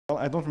Well,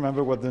 I don't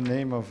remember what the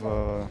name of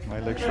my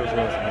lecture was,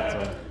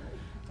 but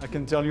I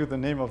can tell you the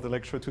name of the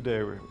lecture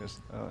today,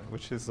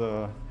 which is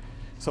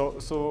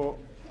so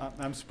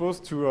I'm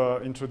supposed to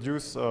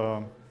introduce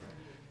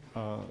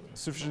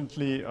sufficient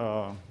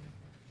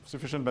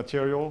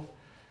material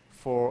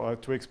for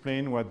to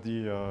explain what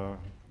the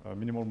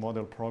minimal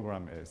model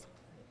program is.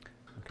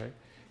 Okay,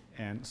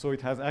 and so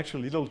it has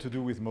actually little to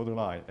do with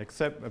moduli,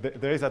 except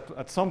there is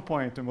at some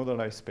point a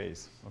moduli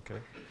space.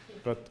 Okay,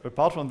 but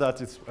apart from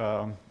that,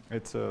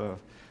 it's a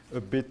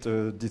bit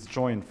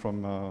disjoint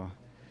from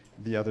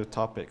the other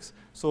topics.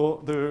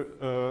 So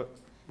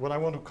what I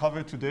want to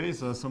cover today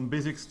is some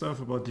basic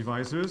stuff about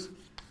divisors.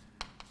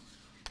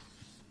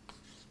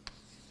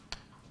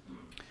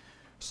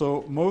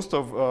 So most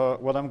of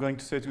what I'm going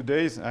to say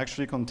today is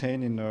actually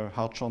contained in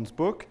Hartshorn's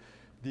book.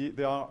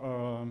 There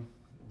are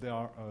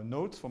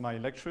notes for my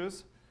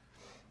lectures.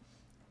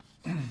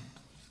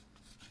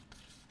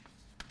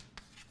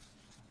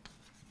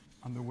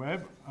 On the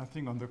web, I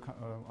think on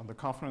the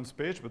conference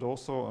page, but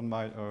also on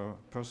my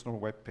personal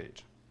web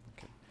page.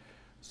 Okay.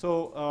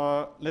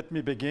 So let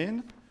me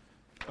begin.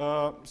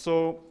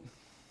 So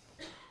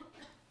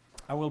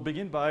I will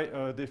begin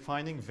by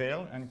defining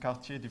Weil and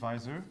Cartier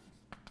divisor.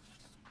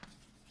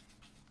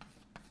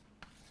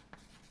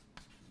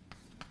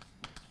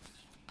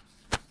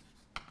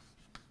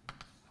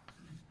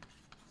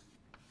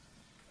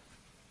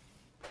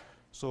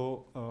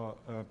 So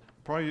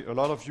probably a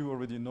lot of you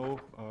already know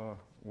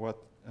what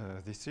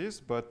this is,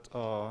 but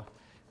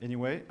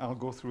anyway, I'll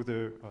go through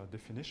the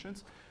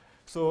definitions.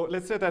 So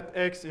let's say that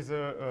X is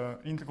an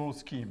integral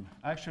scheme.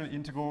 Actually,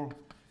 integral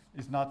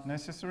is not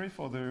necessary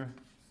for the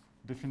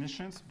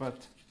definitions,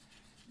 but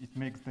it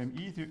makes them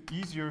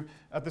easier.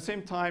 At the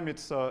same time,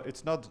 it's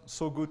not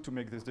so good to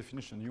make this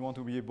definition. You want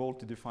to be able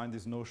to define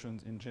these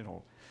notions in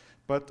general.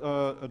 But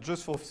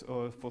just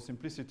for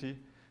simplicity,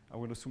 I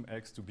will assume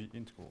X to be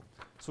integral.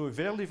 So a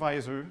Weil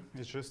divisor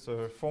is just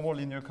a formal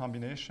linear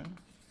combination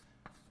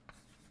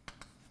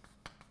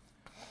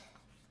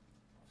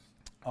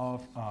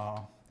of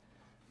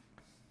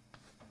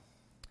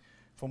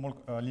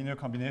linear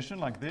combination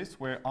like this,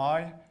 where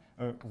y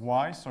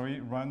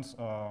runs,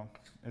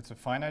 it's a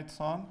finite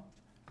sum,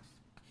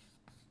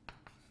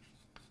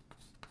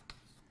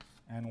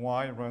 and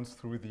y runs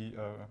through the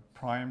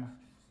prime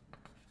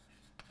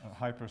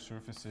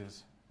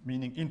hypersurfaces,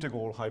 meaning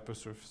integral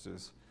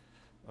hypersurfaces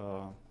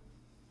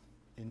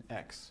in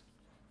X.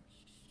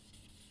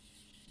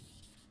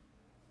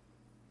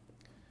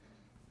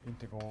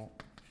 Integral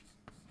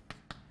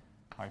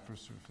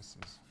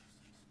hypersurfaces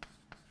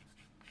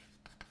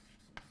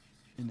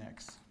in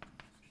X.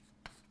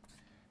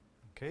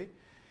 Okay,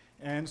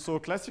 and so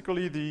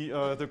classically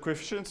the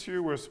coefficients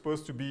here were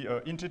supposed to be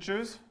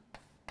integers,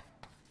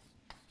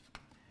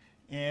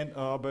 and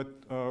but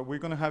we're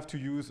going to have to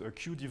use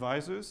Q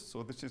divisors.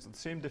 So this is the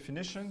same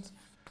definition,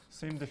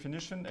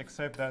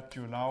 except that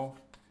you allow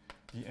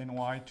the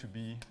ny to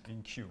be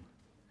in Q.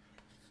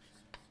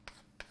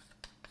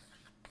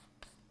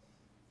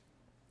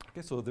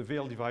 Okay, so the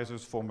Weil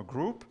divisors form a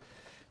group.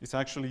 It's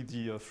actually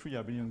the 3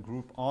 abelian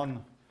group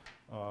on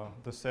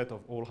the set of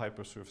all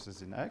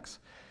hypersurfaces in X.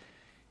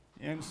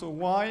 And so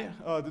why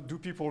do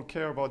people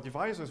care about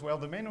divisors? Well,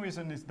 the main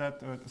reason is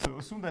that, so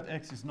assume that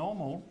X is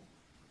normal,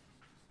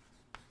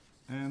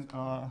 and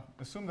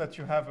assume that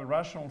you have a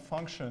rational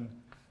function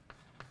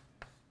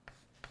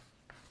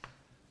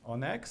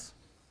on X.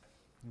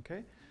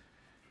 Okay,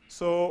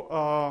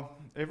 so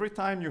every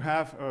time you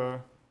have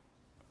an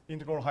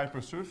integral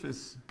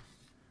hypersurface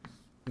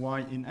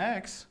y in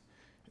X,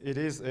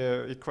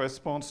 it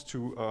corresponds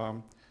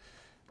to,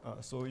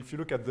 so if you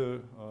look at the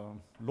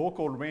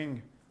local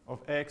ring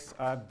of X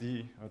at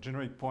the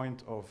generic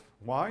point of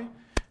Y,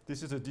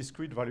 this is a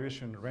discrete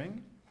valuation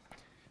ring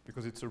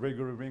because it's a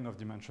regular ring of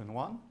dimension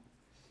 1.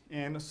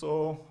 And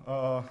so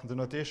the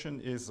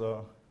notation is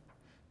the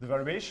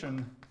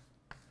variation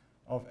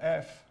of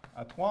F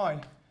at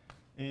Y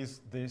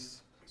is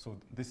this. So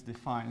this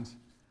defines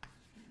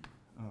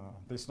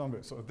this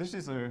number. So this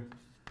is a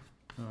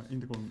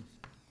integral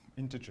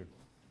integer.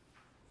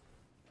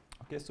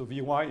 Okay, so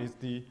Vy is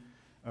the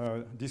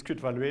discrete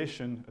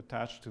valuation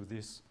attached to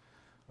this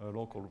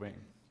local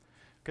ring.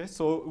 Okay,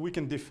 so we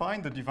can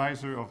define the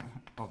divisor of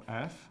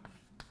F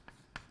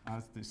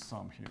as this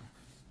sum here.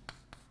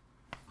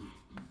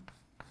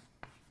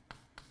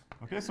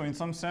 Okay, so in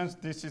some sense,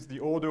 this is the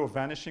order of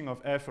vanishing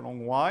of F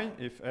along Y,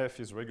 if F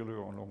is regular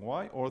along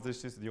Y, or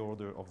this is the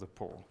order of the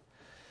pole.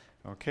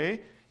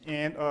 Okay,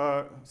 and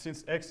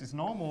since X is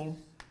normal,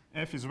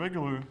 F is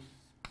regular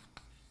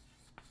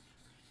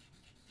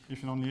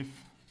if and only if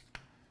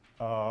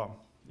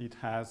it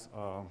has,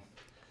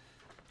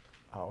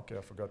 okay,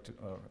 I forgot to,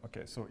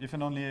 okay, so if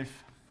and only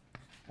if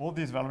all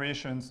these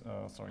valuations,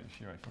 sorry,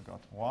 here I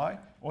forgot Y,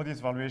 all these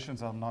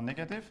valuations are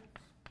non-negative.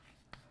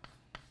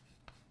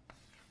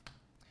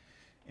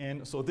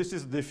 And so this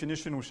is the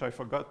definition which I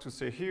forgot to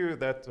say here,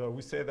 that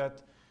we say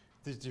that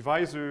this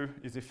divisor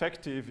is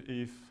effective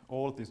if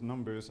all these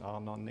numbers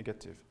are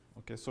non-negative.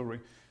 Okay,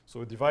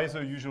 so a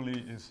divisor usually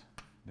is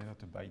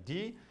denoted by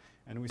D,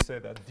 And we say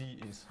that D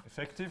is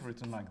effective,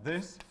 written like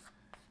this,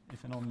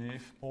 if and only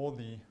if all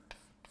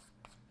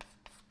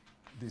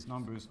these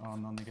numbers are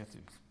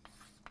non-negative.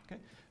 Okay?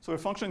 So a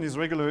function is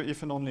regular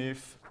if and only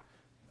if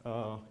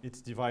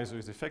its divisor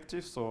is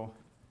effective. So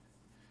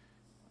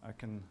I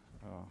can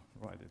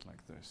write it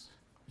like this.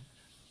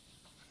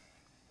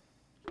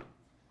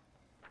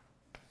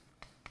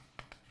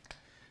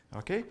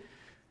 Okay,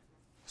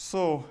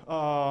 so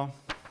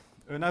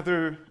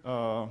another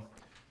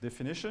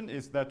definition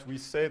is that we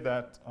say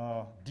that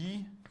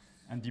D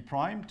and D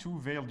prime,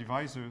 two Weil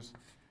divisors,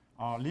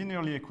 are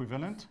linearly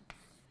equivalent.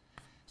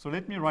 So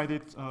let me write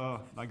it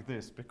like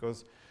this,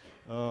 because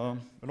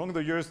along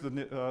the years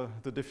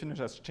the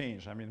definition has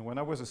changed. I mean, when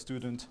I was a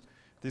student,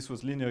 this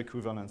was linear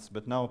equivalence,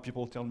 but now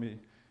people tell me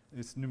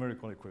it's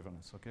numerical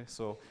equivalence. Okay,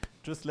 so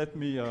just let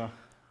me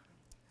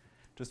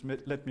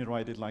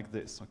write it like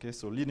this. Okay,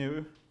 so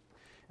linear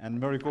and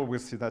numerical, we'll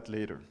see that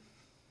later.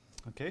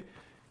 Okay,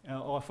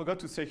 oh, I forgot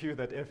to say here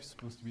that f is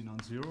supposed to be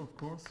non-zero, of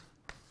course.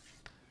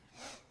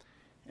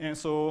 And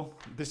so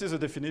this is a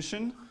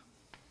definition.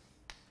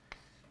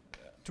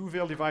 Two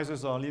Weil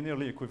divisors are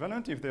linearly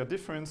equivalent if their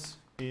difference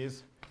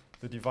is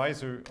the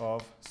divisor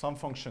of some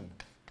function.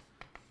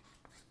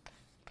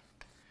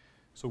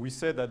 So we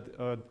said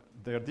that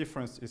their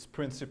difference is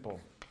principal.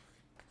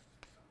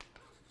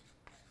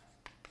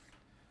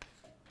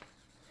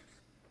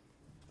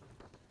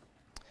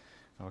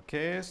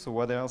 Okay, so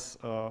what else?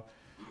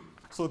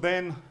 So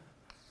then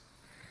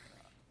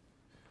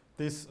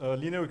this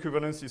linear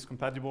equivalence is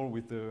compatible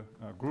with the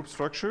group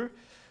structure.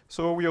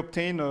 So we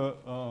obtain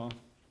a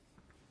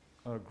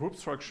group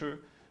structure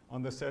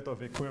on the set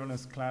of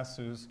equivalence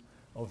classes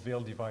of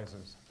Weil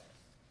divisors,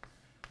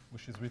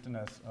 which is written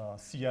as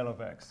CL of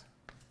X.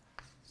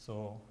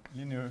 So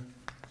linear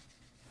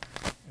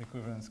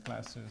equivalence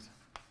classes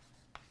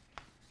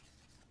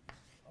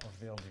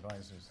of Weil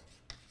divisors.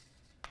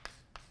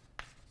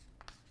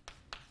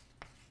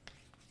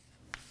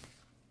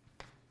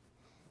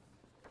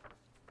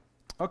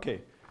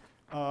 Okay,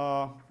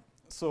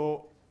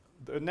 so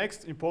the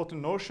next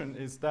important notion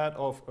is that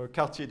of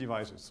Cartier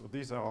divisors. So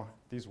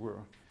these were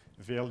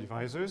Weil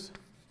divisors,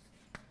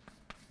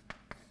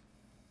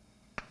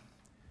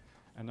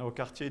 and now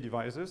Cartier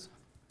divisors.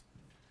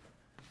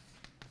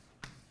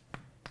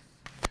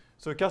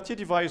 So a Cartier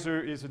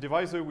divisor is a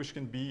divisor which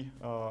can be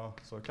so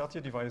a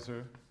Cartier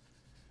divisor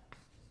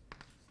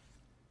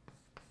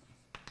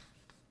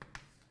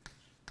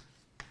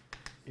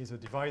is a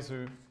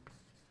divisor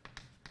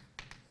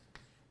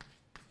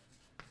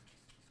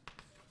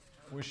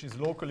which is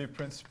locally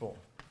principal.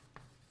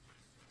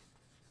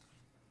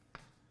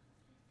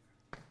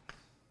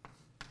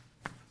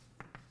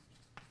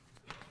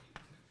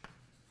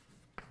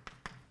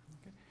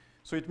 Okay.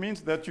 So it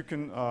means that you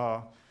can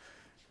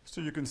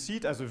see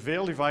it as a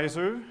Weil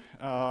divisor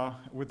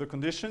with the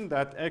condition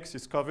that X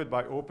is covered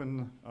by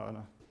open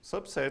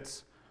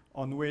subsets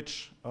on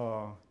which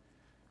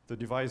the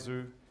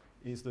divisor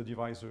is the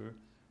divisor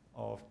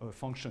of a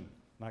function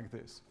like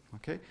this.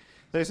 Okay.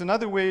 There's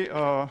another way,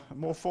 a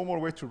more formal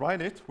way to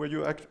write it, where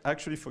you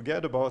actually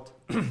forget about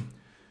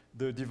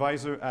the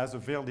divisor as a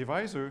Weil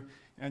divisor,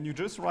 and you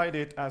just write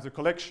it as a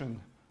collection.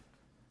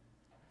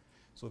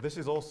 So this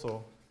is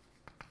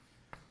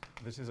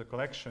a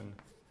collection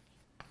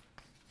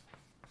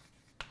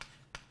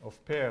of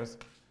pairs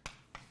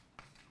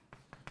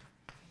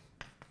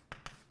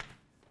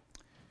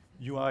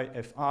UI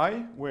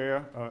Fi,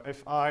 where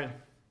Fi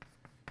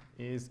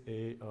is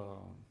a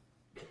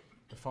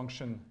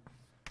function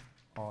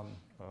on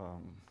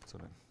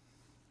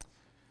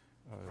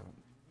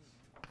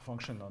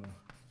function on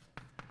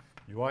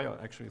UI,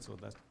 actually, so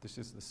that this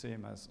is the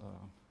same as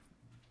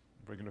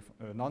regular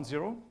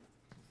non-zero.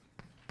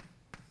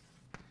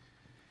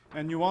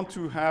 And you want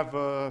to have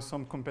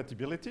some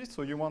compatibility,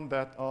 so you want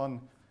that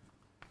on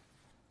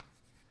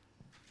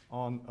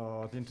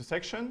the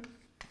intersection,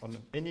 on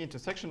any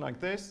intersection like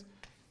this,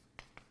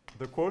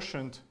 the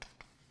quotient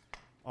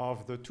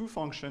of the two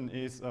function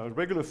is a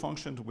regular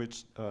function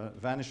which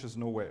vanishes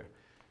nowhere.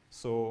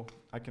 So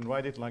I can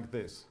write it like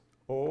this: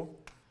 O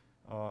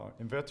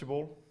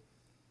invertible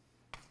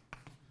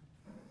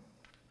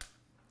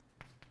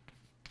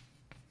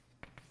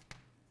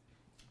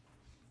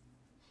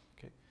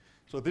okay.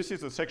 So this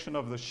is a section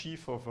of the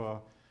sheaf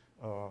of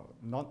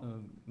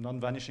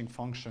non-vanishing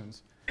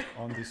functions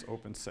on this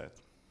open set.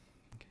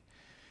 Okay.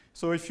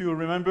 So if you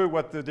remember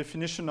what the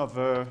definition of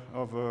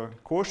a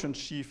quotient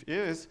sheaf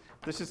is,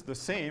 this is the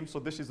same. So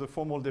this is the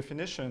formal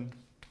definition,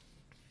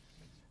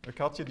 a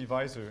Cartier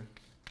divisor.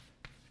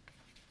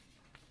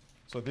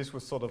 So this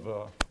was sort of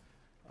a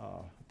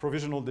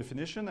provisional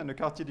definition, and a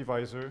Cartier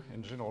divisor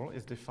in general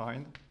is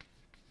defined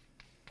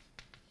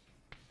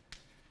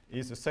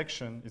is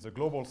a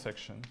global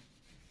section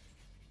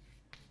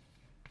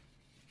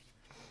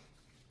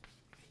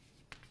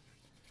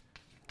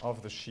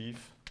of the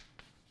sheaf,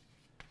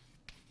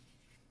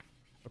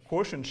 a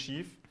quotient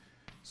sheaf.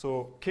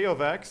 So K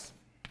of X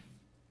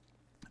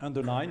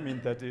underline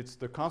means that it's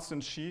the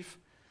constant sheaf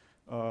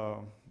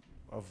of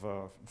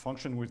a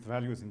function with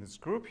values in this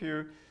group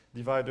here,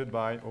 divided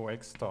by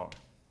OX star.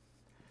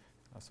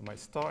 So my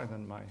star and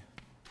then my,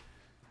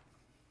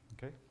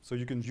 okay? So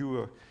you can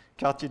do a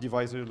Cartier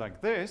divisor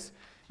like this.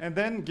 And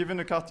then given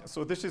a Cartier,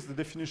 so this is the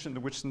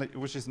definition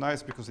which is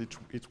nice because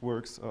it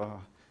works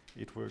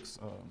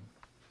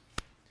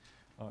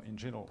in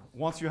general.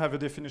 Once you have a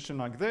definition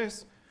like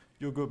this,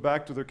 you go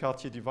back to the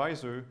Cartier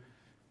divisor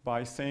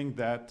by saying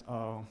that,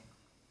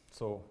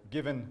 so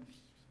given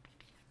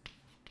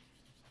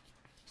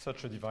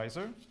such a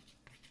divisor,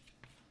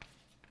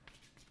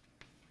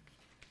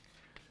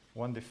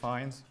 one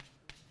defines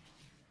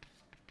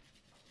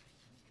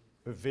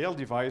a veil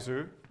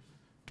divisor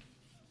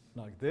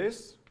like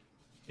this,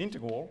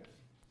 integral,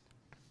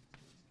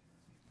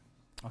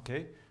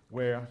 okay,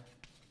 where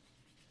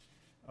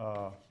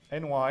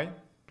ny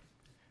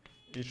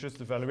is just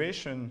the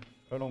valuation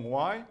along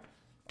y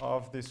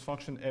of this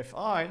function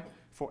fi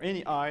for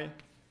any I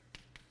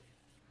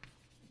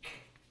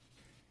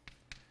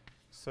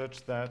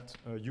such that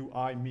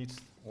ui meets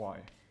y.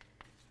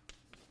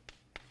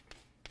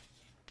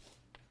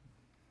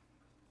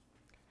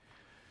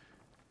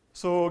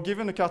 So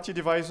given a Cartier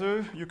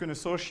divisor, you can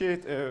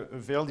associate a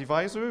veil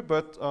divisor,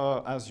 but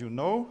as you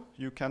know,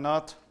 you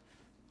cannot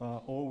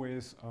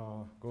always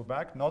go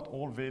back. Not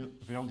all veil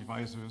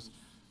divisors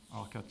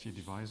are Cartier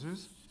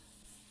divisors.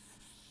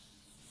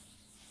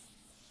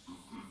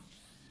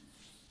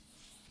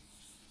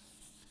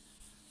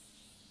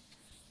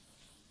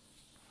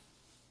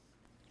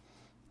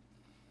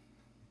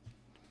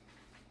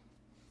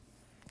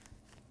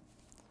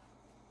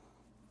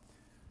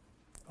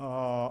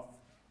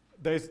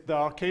 There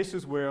are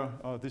cases where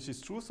this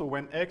is true. So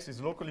when x is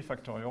locally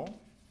factorial,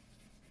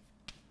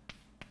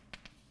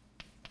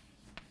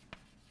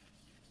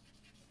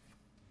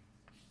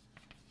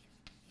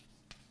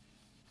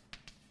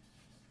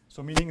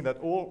 so meaning that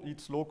all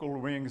its local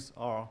rings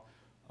are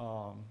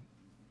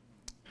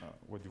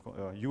what you call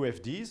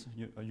UFDs,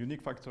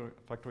 unique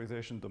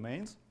factorization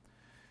domains,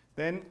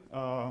 then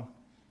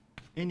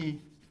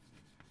any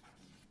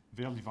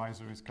veil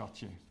divisor is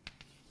Cartier.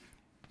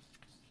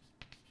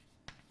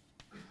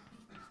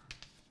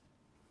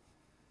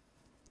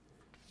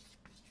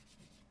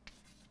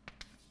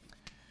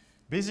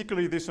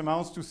 Basically, this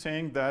amounts to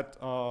saying that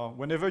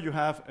whenever you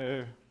have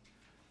an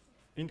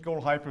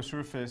integral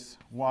hypersurface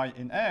y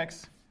in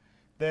x,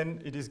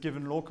 then it is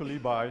given locally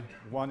by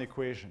one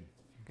equation.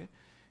 Okay?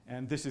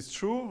 And this is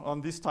true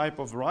on this type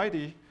of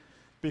variety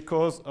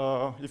because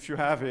if you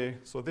have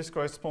so this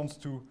corresponds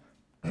to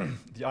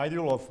the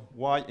ideal of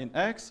y in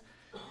x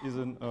is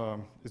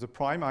a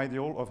prime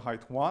ideal of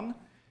height 1,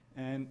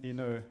 and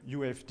in a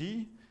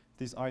UFD,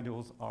 these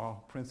ideals are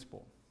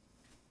principal.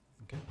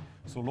 Okay?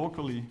 So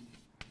locally,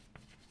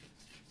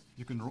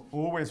 you can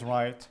always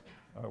write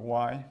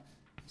y.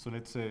 So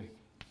let's say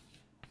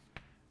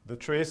the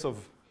trace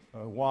of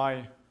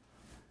y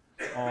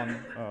on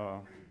a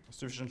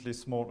sufficiently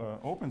small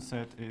open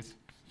set is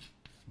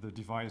the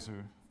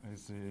divisor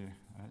is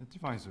a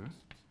divisor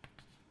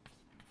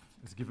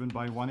is given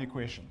by one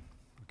equation.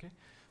 Okay.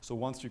 So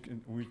once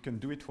we can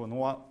do it for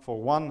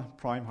one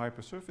prime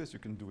hypersurface, you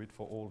can do it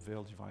for all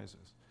veil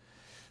divisors.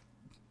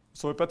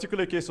 So a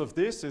particular case of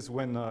this is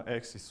when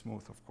x is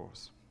smooth, of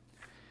course.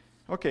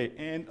 Okay,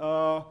 and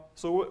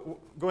so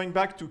going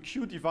back to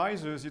Q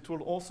divisors, it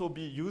will also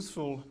be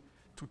useful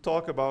to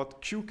talk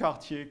about Q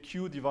Cartier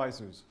Q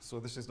divisors. So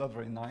this is not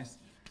very nice,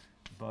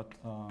 but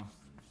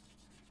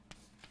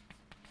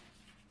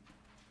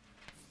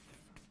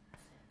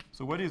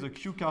so what is a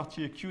Q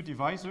Cartier Q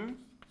divisor?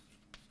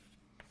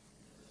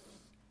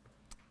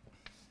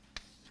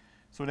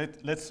 So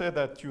let's say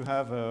that you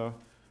have a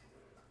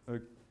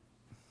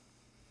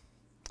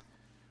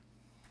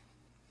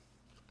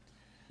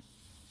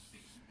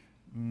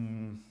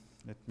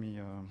let me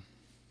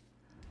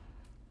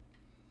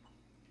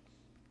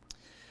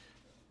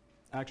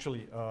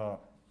actually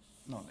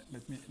no.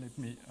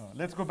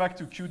 Let's go back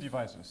to Q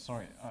divisors.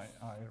 Sorry,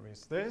 I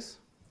erased this.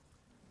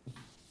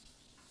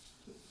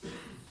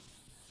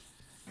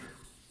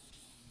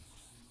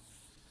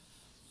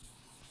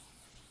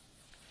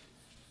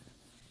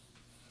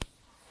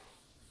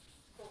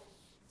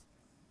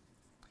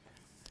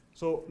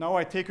 So now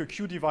I take a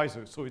Q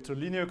divisor. So it's a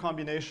linear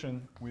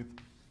combination with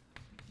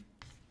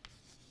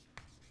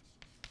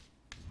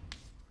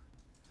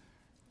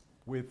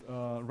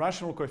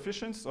rational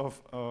coefficients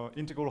of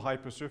integral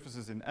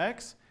hypersurfaces in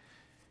X.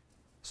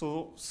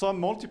 So some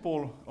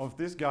multiple of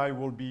this guy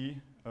will be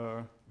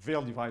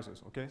veil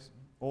divisors, okay? So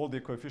all the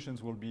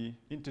coefficients will be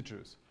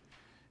integers.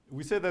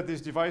 We say that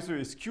this divisor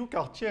is Q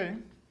Cartier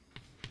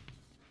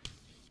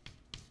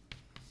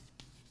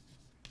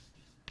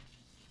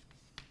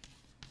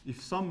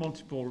if some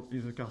multiple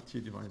is a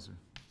Cartier divisor.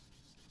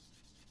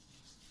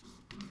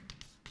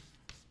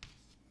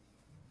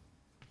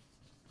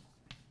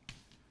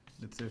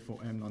 Let's say for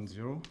m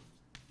non-zero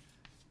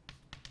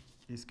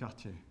is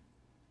Cartier.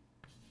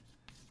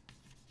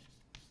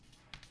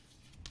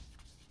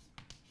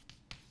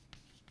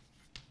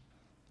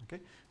 Okay,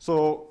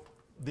 so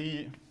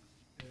the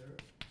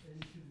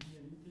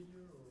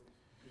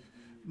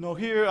No,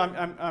 here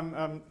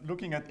I'm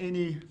looking at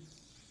any.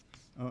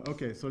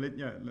 Okay, so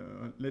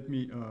let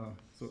me.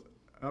 So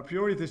a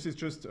priori, this is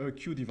just a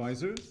Q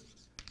divisor.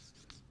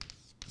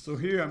 So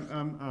here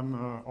I'm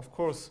of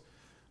course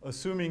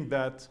assuming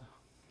that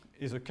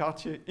is a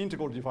Cartier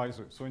integral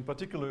divisor. So in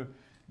particular,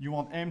 you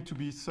want M to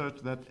be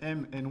such that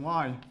M and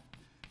Y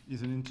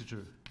is an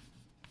integer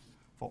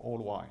for all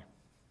Y.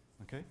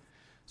 Okay.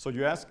 So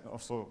you ask.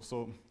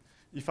 So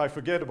if I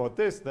forget about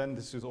this, then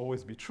this will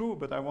always be true,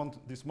 but I want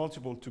this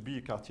multiple to be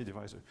a Cartier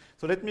divisor.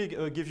 So let me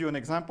give you an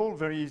example,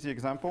 very easy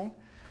example.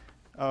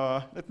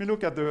 Let me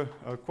look at the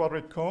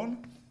quadrate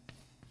cone.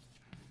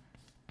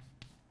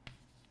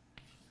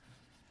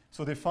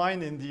 So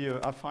defined in the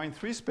affine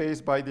 3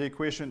 space by the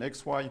equation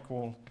xy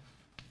equal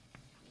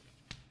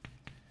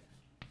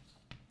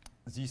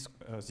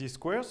z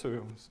squared, so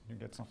you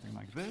get something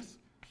like this.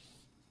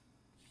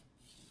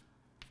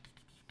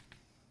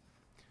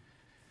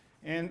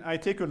 And I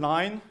take a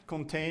line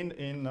contained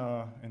in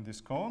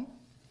this cone.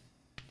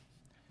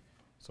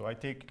 So I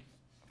take,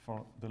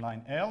 for the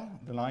line L,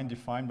 the line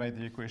defined by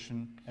the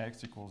equation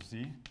x equals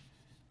z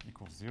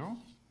equals 0.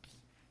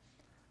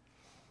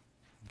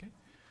 Okay.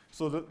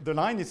 So the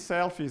line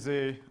itself is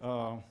a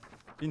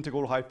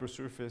integral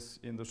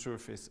hypersurface in the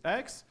surface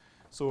x.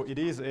 So it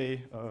is a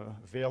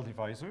veil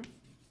divisor.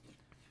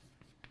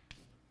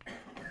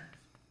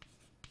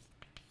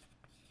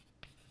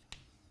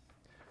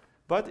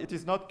 But it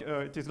is not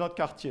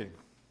Cartier.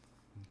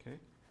 Okay.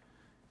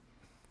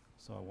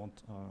 So I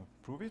won't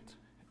prove it.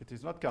 It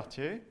is not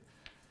Cartier.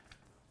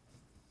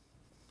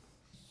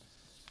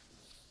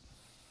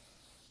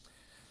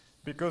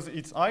 Because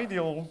its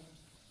ideal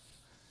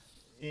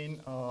in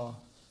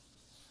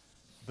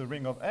the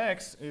ring of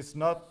X is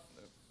not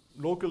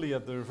locally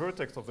at the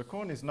vertex of the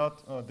cone is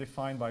not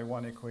defined by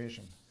one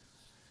equation.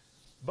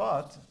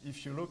 But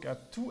if you look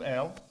at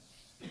 2L,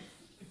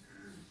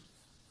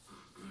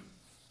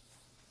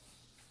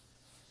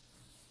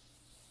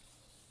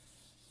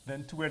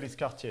 then 2L is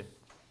Cartier.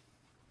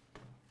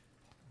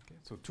 Okay,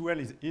 so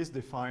 2L is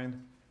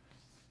defined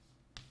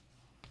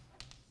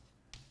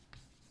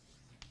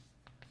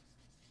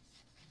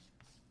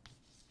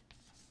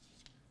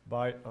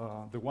by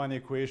the one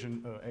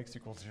equation x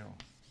equals 0.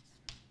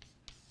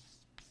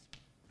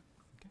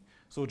 Okay.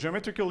 So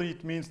geometrically,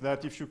 it means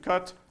that if you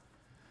cut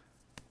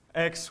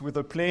x with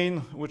a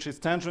plane which is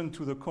tangent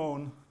to the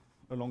cone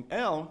along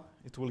L,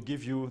 it will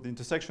give you, the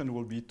intersection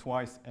will be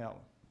twice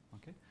L.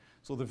 Okay.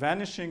 So the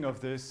vanishing of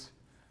this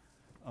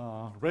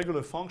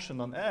regular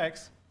function on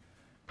x,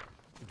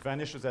 it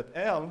vanishes at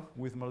L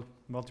with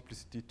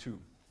multiplicity 2.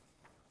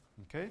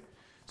 Okay?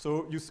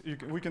 So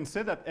we can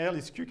say that L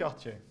is Q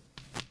Cartier.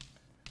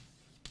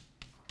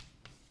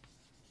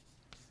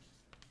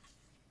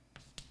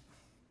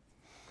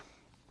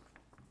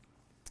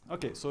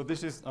 Okay, so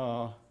this is,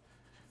 so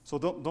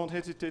don't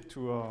hesitate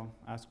to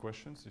ask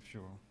questions if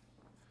you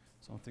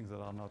some things that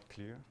are not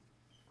clear.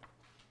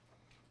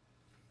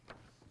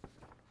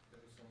 There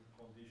is some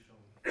condition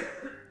to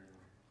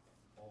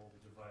all the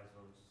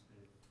divisors,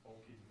 all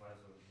key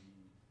divisors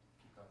be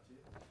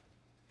Cartier.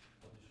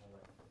 Condition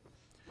like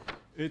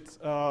It's,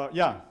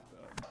 yeah,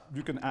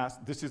 you can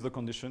ask, this is the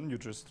condition, you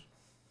just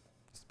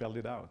spelled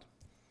it out.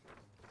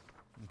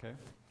 Okay?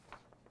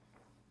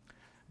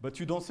 But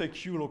you don't say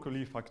Q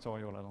locally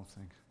factorial, I don't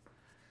think.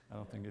 I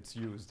don't think it's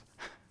used.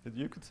 But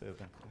you could say that.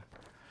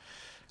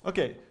 Yeah.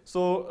 Okay,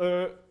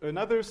 so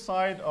another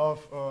side of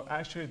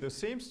actually the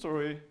same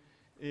story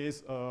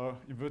is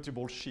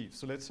invertible sheaf.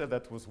 So let's say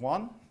that was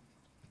 1.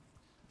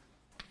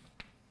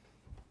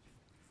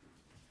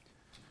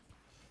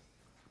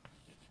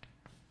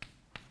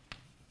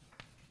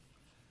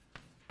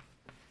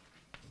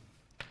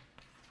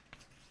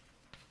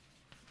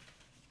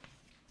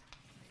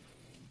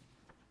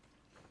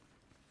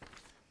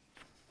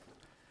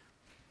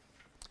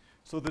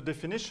 So the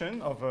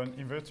definition of an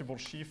invertible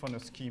sheaf on a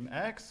scheme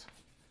X,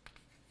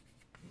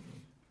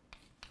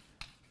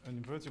 an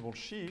invertible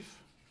sheaf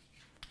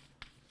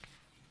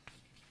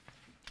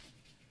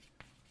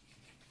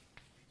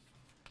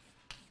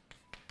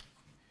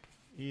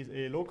is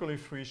a locally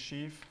free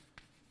sheaf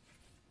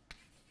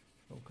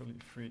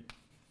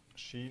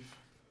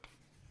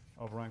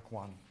of rank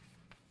 1.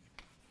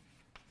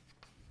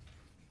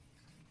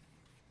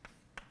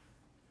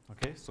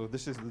 Okay, so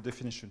this is the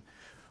definition.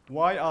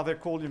 Why are they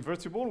called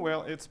invertible?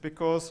 Well, it's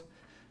because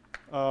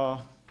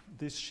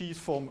these sheaves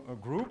form a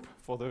group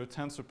for the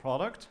tensor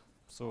product.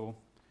 So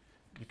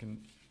you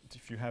can,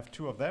 if you have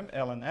two of them,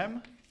 L and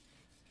M,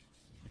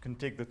 you can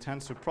take the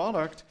tensor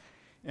product.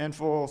 And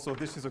so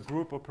this is a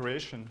group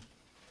operation,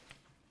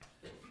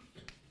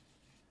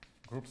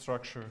 group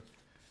structure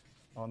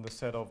on the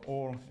set of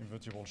all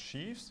invertible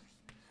sheaves.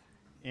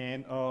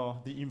 And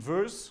the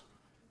inverse,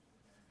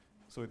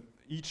 so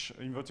each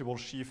invertible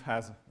sheaf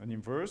has an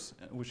inverse,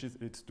 which is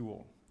its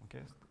dual.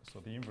 Okay, so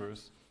the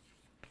inverse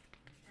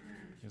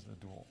is the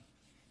dual.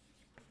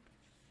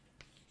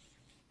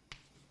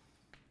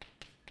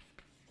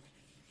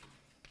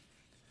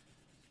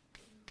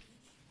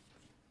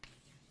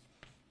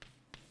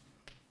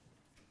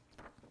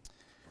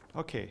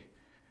 Okay,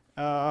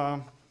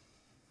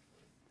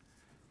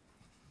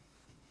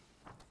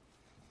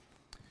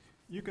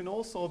 You can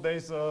also,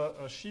 there's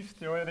a sheaf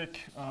theoretic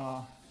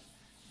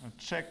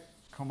check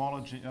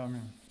homology,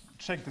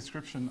 check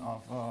description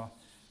of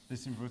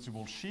these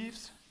invertible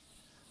sheaves.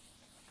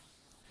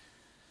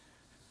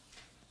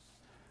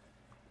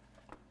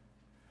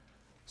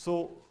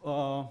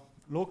 So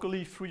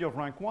locally free of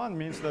rank 1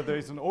 means that there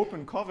is an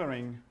open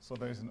covering. So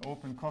there is an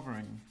open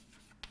covering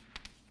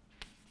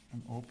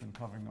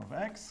of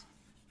X.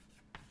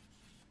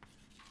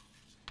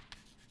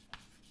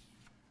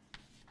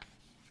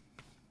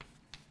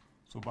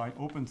 So by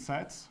open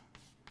sets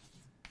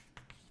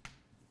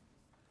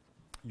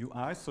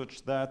UI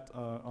such that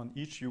on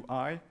each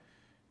UI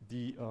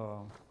the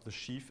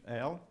sheaf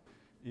L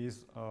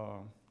is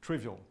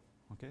trivial.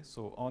 Okay,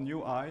 so on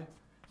UI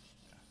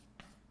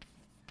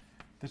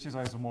this is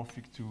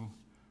isomorphic to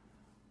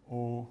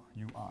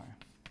OUI.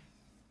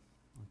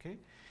 Okay,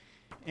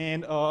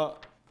 and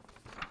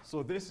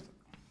so this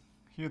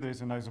here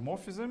there's an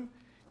isomorphism,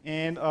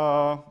 and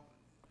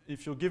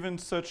if you're given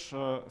such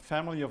a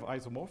family of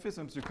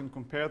isomorphisms, you can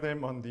compare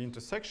them on the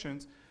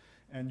intersections,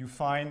 and you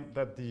find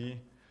that the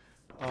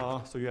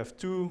so you have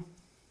two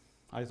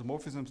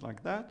isomorphisms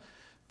like that.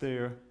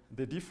 They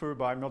differ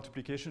by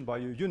multiplication by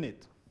a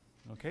unit.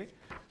 Okay,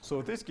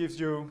 so this gives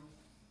you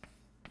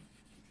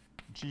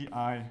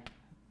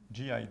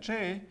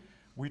Gij,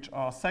 which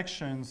are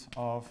sections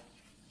of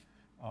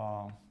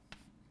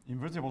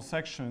invertible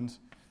sections,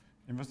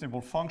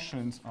 invertible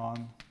functions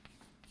on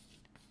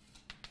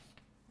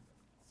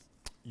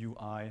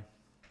UI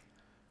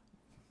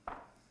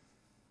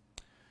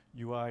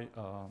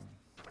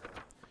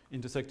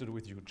intersected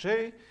with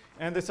Uj,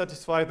 and they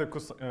satisfy the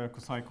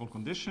cocycle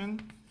condition.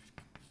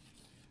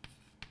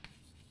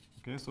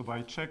 Okay, so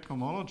by check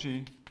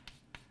homology,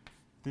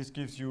 this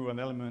gives you an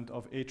element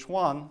of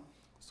H1,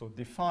 so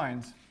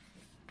defines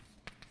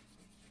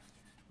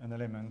an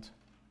element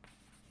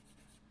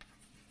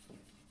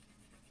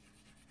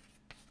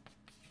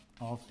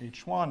of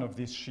H1 of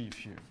this sheaf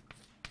here.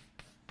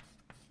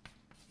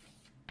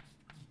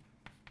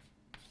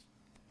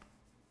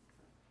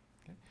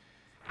 Okay.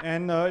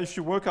 And if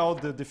you work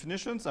out the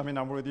definitions, I mean,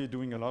 I'm already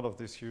doing a lot of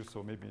this here,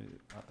 so maybe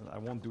I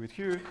won't do it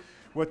here.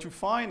 What you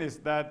find is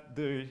that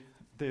the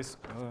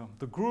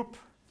group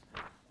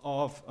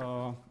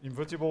of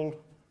invertible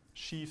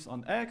sheaves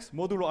on X,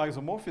 modulo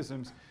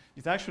isomorphisms,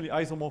 is actually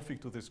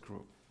isomorphic to this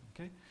group.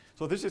 Okay?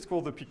 So this is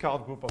called the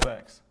Picard group of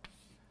X.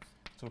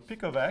 So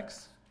pic of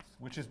X,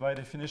 which is by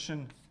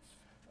definition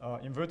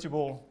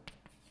invertible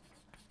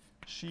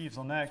sheaves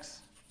on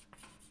X,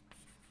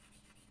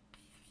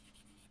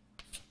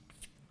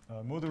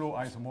 modulo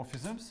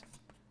isomorphisms,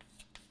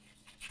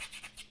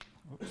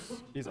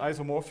 is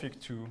isomorphic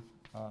to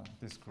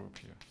this group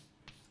here.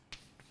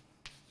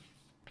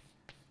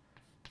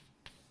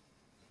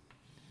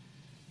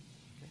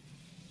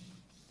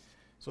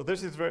 So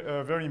this is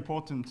a very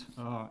important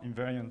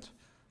invariant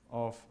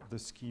of the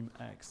scheme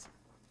X.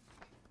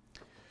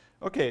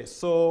 Okay,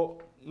 so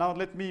now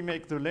let me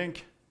make the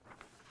link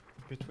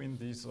between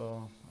these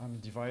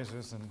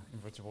divisors and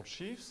invertible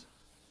sheaves.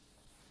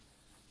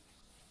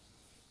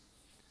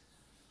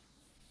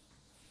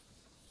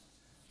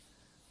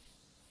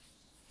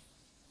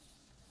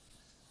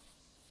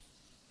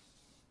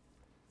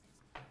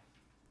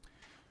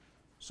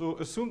 So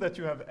assume that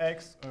you have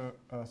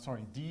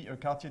D a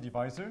Cartier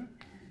divisor.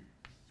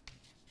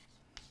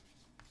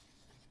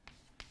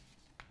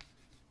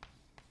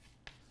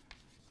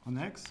 On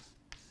X.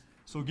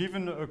 So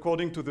given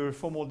according to the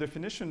formal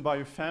definition by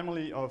a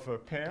family of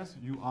pairs,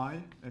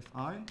 UI,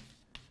 Fi,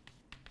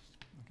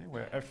 okay,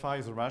 where Fi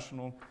is a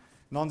rational,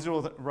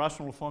 non-zero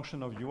rational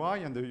function of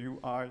UI and the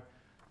UI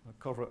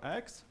cover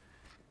X,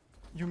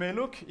 you may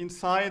look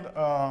inside,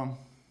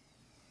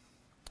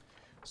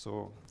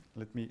 so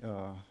let me,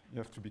 you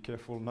have to be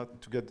careful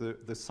not to get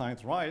the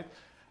signs right.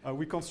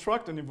 We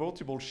construct an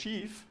invertible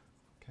sheaf,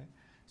 okay,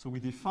 so we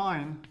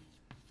define.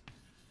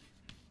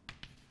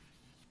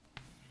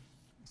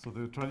 So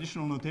the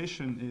traditional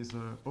notation is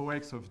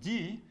OX of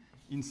D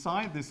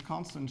inside this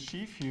constant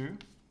sheaf here.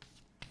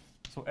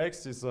 So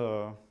X is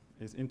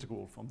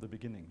integral from the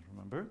beginning,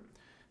 remember?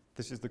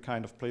 This is the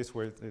kind of place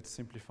where it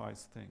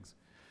simplifies things.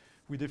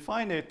 We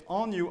define it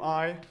on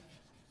UI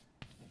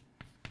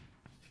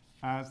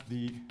as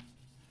the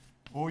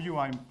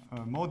OUI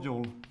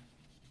module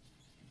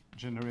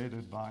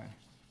generated by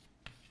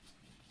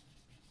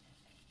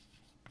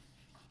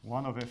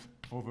 1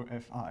 over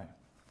Fi.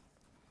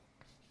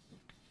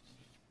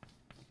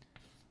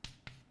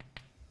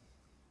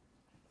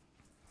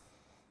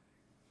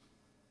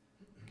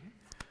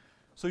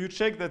 So you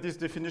check that these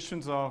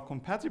definitions are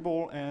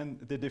compatible and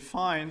they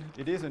define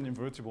it is an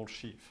invertible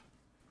sheaf.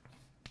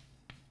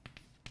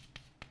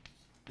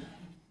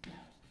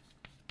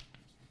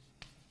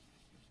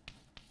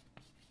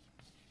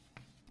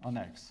 On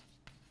X.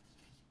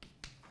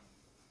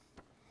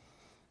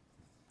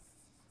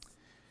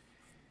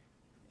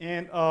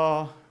 And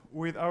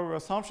with our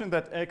assumption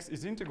that X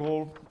is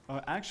integral,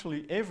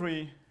 actually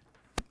every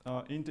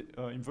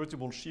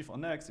invertible sheaf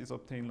on X is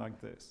obtained like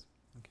this.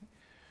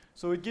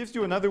 So it gives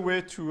you another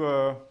way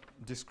to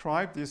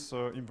describe these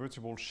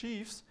invertible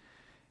sheaves.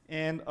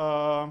 And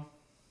so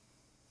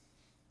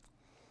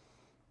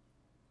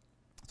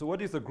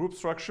what is the group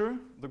structure?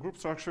 The group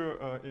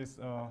structure is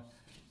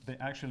they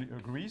actually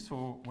agree.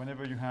 So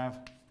whenever you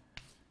have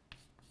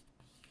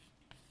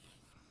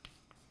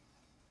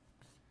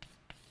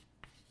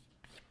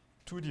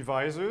two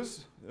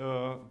divisors,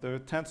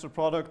 the tensor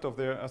product of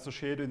their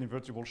associated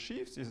invertible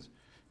sheaves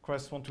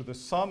corresponds to the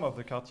sum of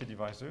the Cartier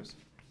divisors.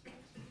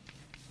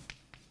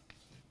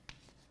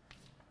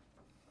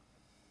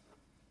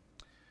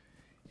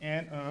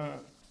 And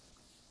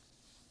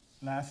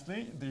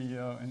lastly,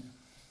 the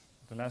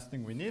last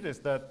thing we need is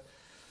that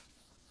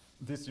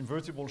this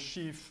invertible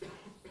sheaf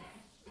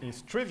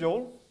is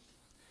trivial.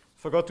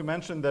 Forgot to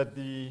mention that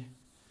the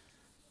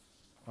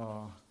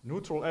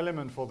neutral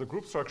element for the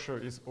group structure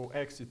is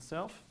OX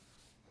itself.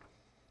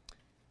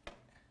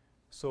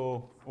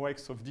 So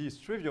OX of D is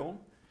trivial,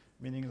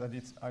 meaning that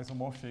it's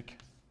isomorphic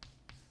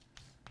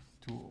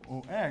to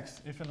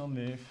OX if and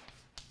only if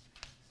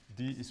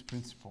D is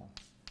principal.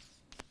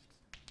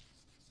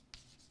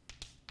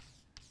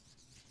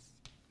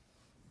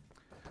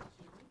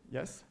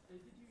 Yes?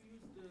 Did you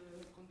use the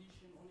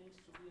condition on X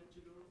to be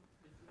integral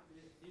with the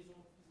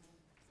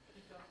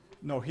isomorphism?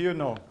 No, here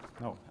no.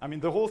 I mean,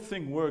 the whole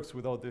thing works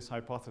without this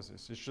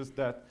hypothesis. It's just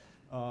that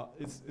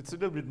it's a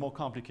little bit more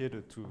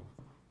complicated to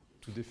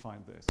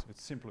define this.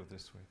 It's simpler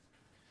this way.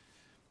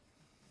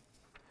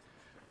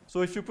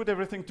 So if you put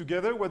everything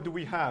together, what do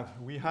we have?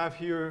 We have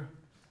here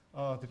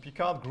the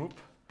Picard group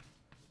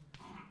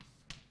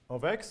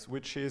of X,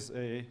 which is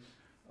the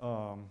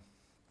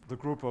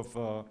group of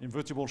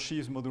invertible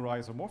sheaves moduli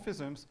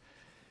isomorphisms.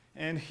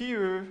 And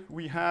here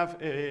we have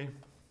the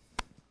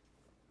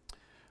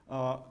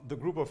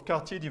group of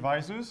Cartier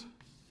divisors.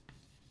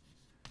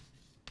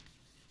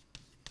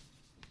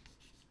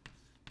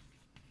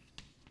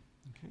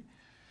 Okay.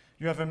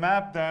 You have a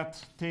map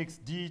that takes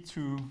D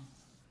to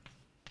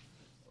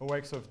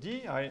OX of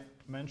D. I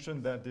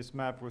mentioned that this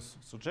map was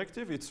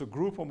surjective. It's a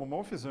group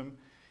homomorphism,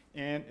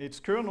 and its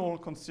kernel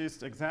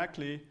consists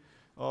exactly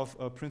of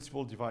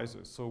principal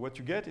divisors. So what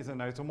you get is an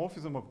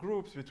isomorphism of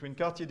groups between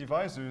Cartier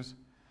divisors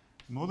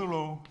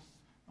modulo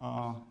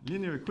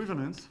linear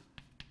equivalence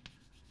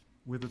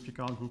with the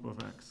Picard group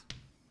of X.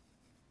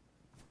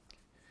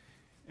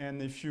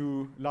 And if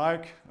you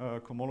like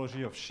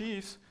cohomology of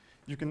sheaves,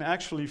 you can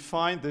actually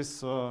find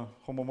this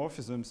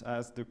homomorphisms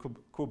as the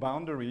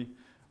co-boundary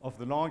of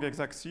the long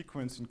exact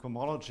sequence in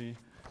cohomology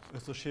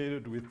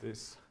associated with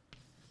this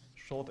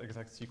short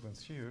exact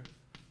sequence here.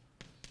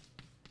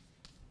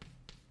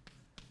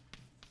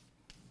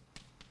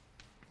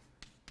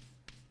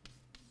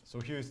 So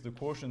here is the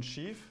quotient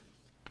sheaf.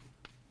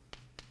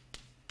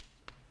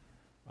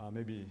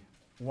 Maybe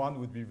 1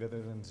 would be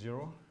better than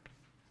 0.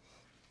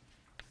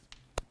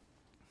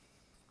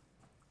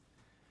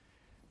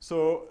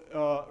 So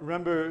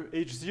remember,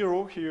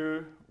 H0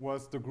 here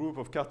was the group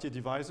of Cartier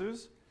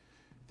divisors.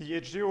 The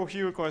H0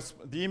 here,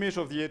 the image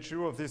of the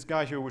H0 of this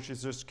guy here, which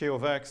is just K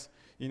of X,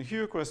 in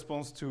here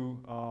corresponds to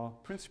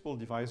principal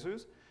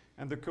divisors.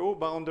 And the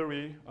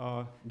co-boundary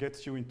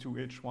gets you into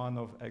H1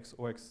 of X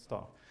OX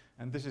star.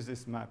 And this is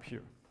this map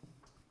here.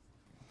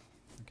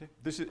 Okay,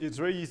 it's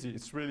very easy.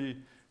 It's really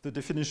the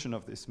definition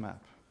of this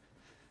map.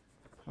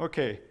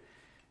 Okay,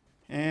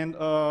 and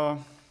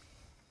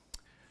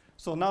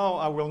so now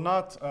I will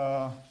not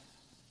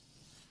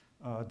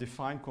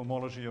define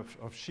cohomology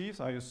of sheaves.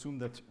 I assume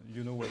that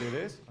you know what it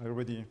is. I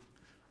already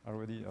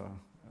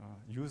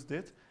used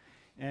it,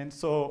 and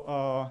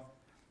so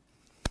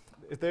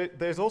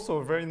there's also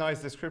a very nice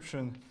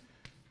description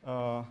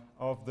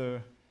of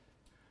the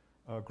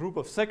group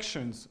of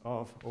sections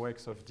of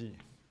OX of D.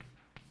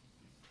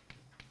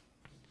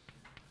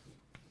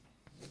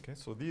 Okay,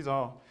 so these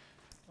are,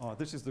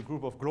 this is the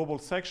group of global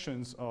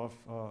sections of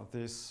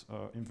this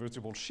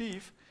invertible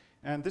sheaf,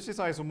 and this is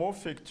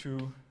isomorphic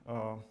to,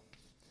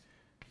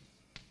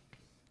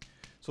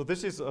 so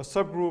this is a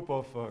subgroup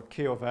of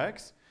K of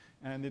X,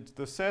 and it's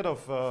the set of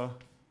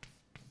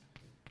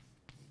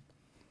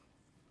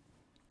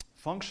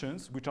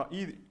functions which are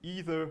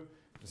either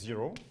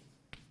 0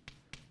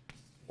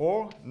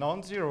 or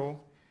non-zero,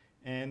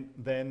 and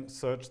then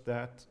such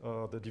that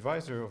the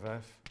divisor of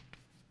F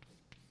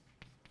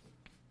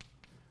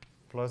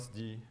plus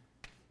D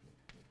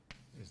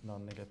is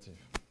non-negative,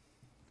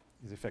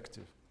 is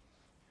effective.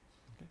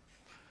 Okay.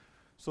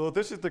 So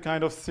this is the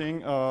kind of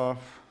thing, I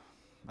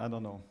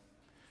don't know,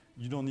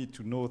 you don't need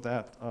to know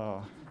that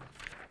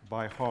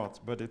by heart,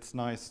 but it's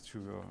nice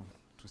to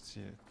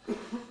see it.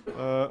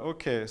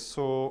 Okay,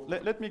 so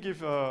let me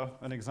give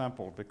an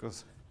example,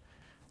 because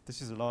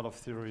this is a lot of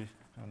theory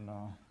and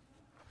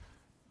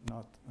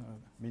not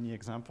many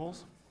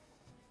examples.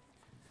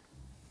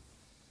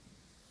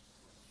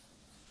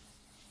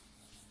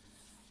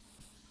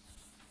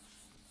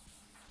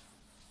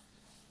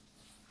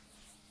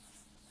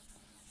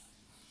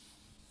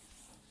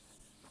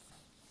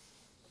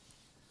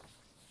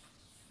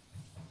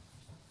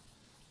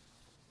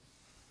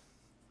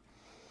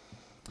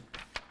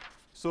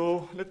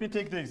 So let me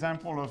take the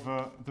example of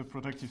the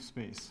projective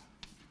space,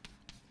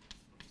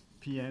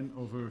 Pn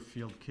over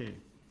field K.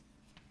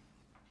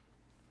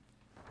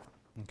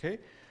 Okay,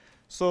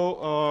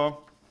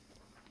 so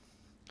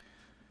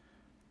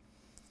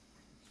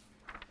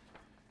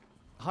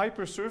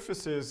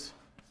hypersurfaces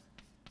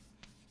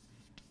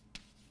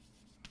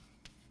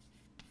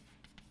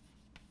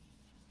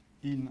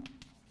in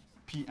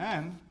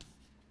Pn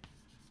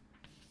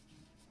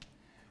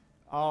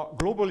are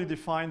globally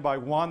defined by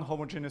one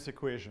homogeneous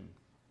equation.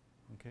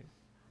 Okay,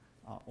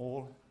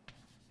 all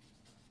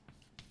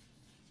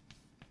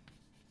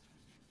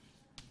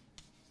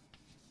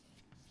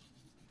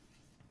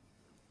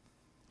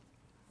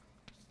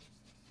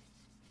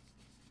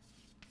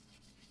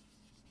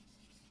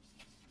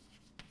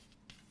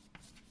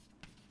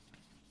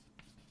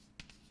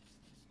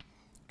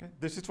okay.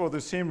 This is for the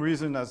same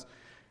reason as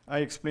I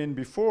explained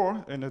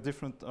before in a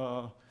different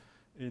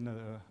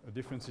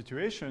different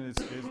situation.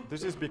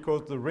 This is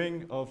because the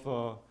ring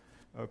of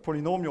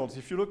polynomials,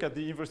 if you look at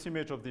the inverse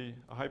image of the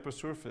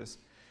hypersurface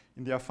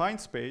in the affine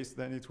space,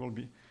 then it will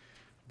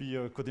be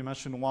a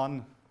codimension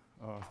 1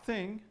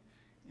 thing,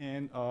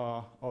 and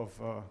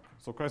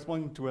so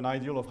corresponding to an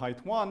ideal of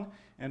height 1.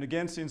 And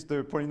again, since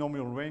the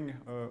polynomial ring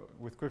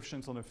with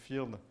coefficients on a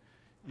field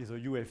is a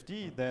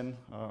UFD, then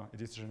it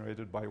is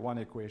generated by one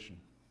equation.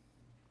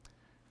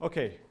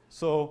 Okay,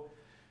 so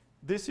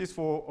this is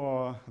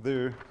for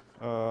the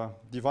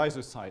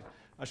divisor side.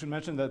 I should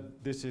mention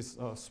that this is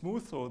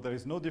smooth, so there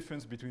is no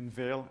difference between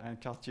Veil and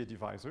Cartier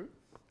divisor.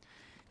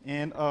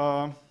 And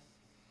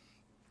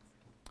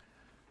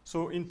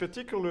so in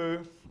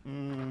particular,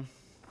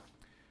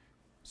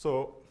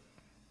 so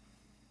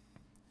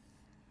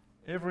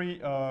every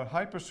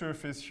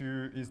hypersurface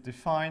here is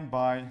defined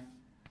by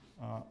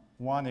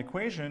one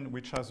equation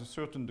which has a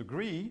certain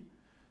degree.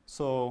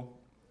 So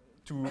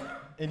to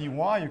any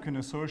y, you can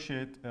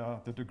associate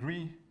the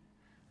degree,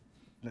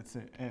 let's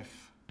say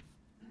f.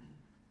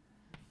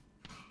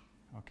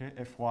 Okay,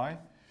 fy,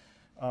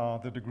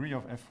 the degree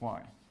of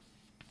fy.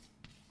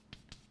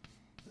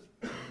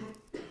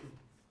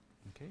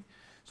 Okay,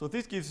 so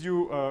this gives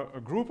you a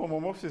group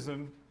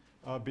homomorphism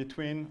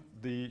between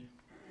the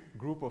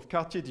group of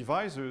Cartier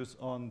divisors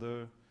on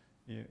the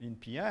in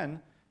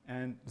Pn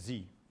and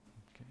Z.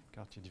 Okay,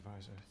 Cartier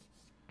divisor.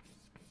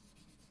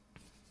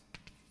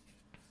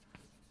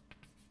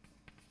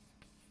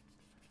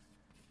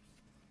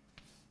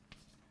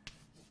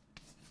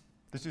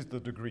 This is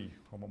the degree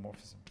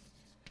homomorphism.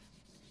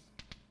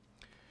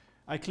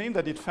 I claim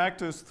that it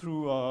factors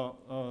through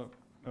a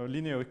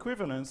linear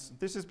equivalence.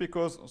 This is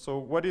because, so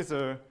what is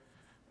a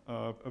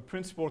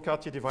principal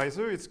Cartier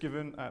divisor? It's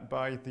given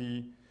by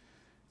the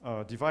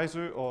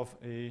divisor of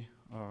a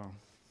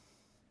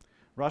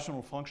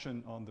rational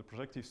function on the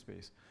projective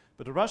space.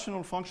 But a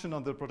rational function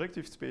on the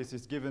projective space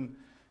is given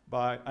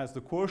as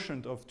the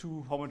quotient of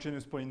two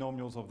homogeneous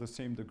polynomials of the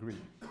same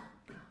degree.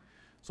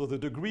 So the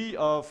degree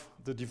of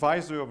the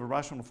divisor of a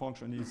rational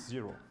function is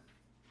 0.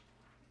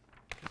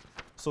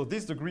 So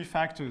this degree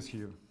factors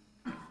here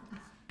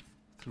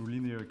through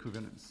linear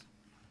equivalence,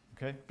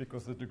 okay?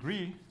 Because the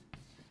degree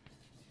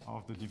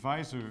of the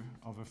divisor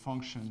of a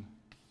function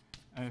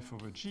f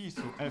over g,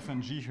 so f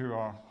and g here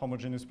are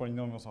homogeneous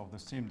polynomials of the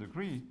same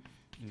degree,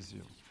 is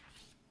 0.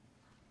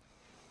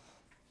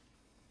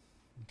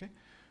 Okay?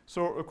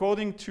 So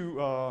according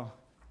to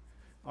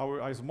our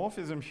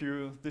isomorphism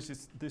here,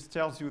 this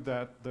tells you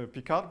that the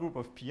Picard group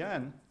of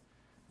Pn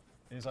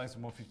is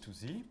isomorphic to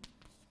Z.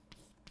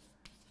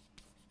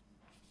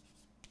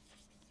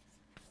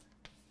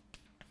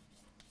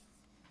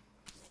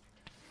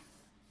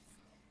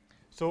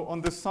 So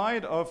on the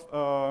side of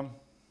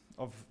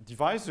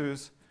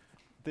divisors,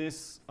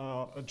 this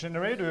a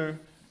generator,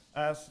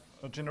 as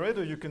a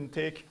generator, you can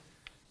take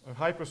a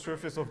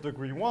hypersurface of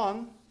degree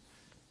 1,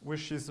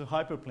 which is a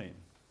hyperplane.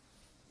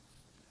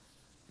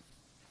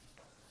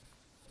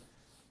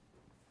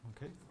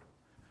 Okay.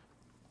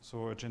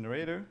 So a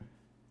generator.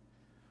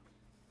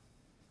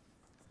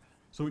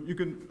 So you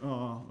can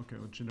okay,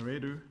 a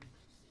generator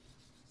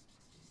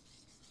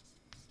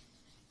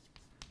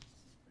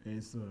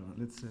is,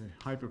 let's say,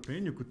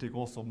 hyperplane. You could take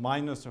also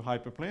minus a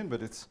hyperplane,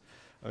 but it's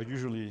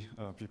usually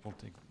people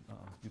take,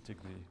 you take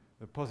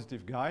the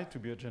positive guy to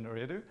be a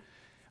generator.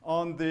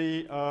 On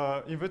the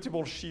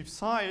invertible sheaf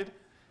side,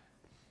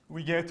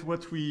 we get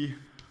what we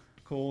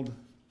called,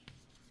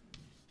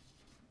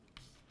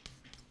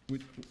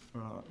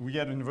 we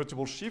get an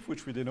invertible sheaf,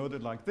 which we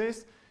denoted like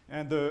this.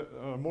 And the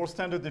more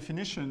standard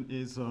definition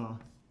is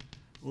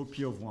OP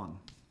of 1.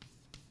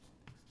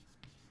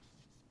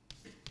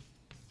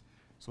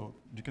 So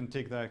you can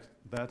take that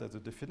as a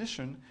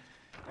definition.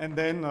 And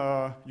then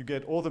you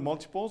get all the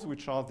multiples,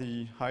 which are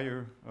the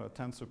higher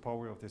tensor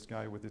power of this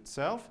guy with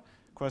itself,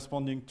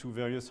 corresponding to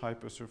various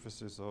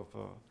hypersurfaces of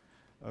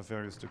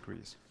various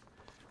degrees.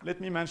 Let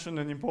me mention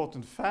an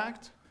important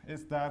fact,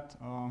 is that,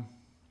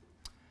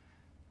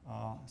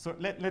 so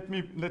let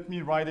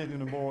me write it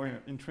in a more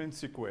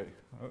intrinsic way.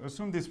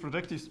 Assume this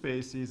projective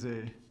space is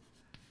a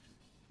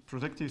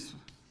projective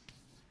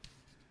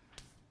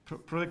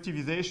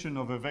productivization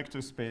of a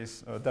vector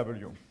space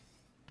W.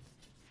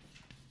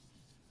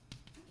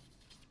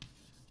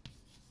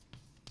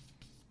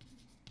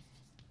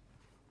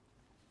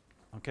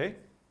 Okay.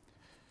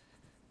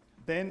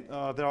 Then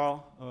there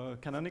are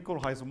canonical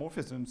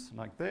isomorphisms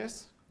like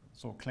this,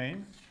 so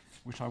claim,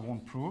 which I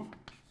won't prove.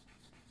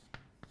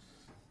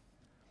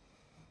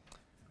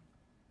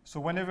 So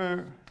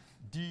whenever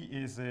D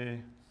is a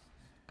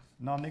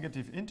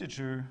non-negative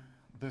integer,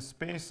 the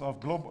space of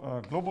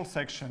global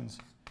sections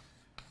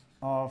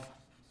of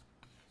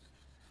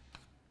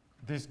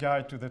this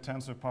guy to the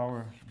tensor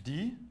power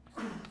D.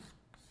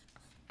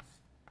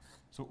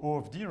 So O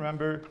of D,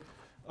 remember,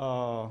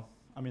 I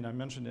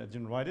mentioned it, I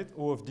didn't write it.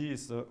 O of D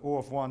is the O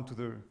of 1 to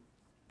the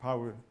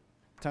power,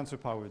 tensor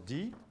power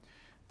D.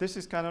 This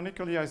is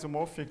canonically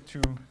isomorphic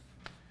to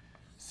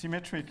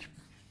symmetric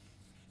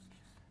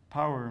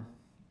power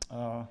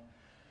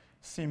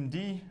sim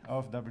D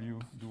of W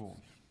dual.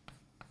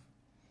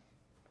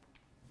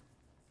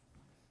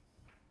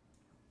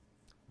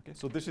 Okay,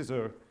 so this is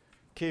a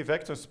K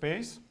vector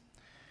space,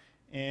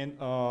 and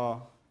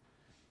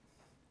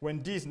when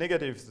D is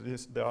negative,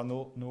 there are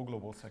no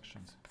global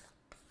sections.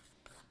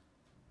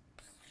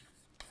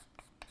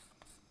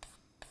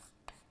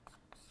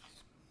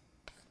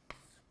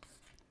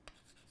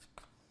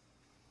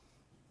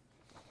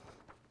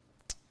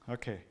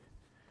 Okay.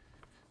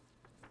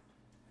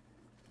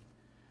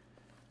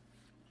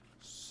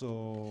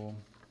 So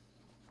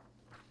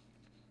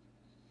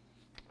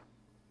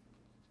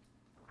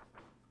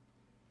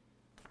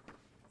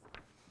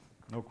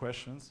no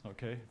questions?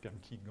 Okay, can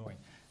keep going.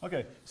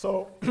 Okay,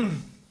 so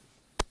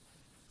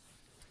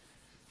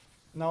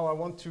now I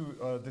want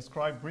to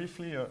describe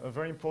briefly a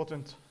very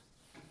important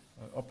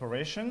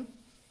operation,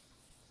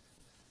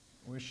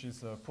 which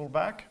is a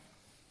pullback.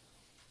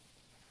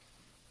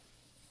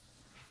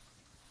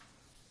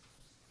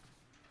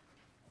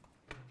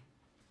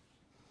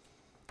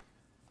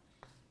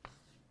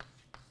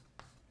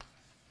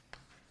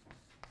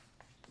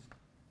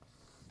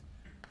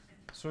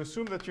 So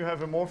assume that you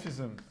have a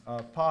morphism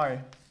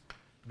pi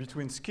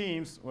between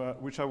schemes,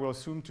 which I will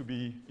assume to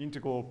be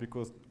integral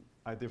because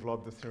I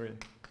developed the theory.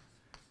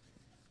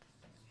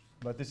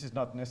 But this is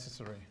not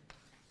necessary.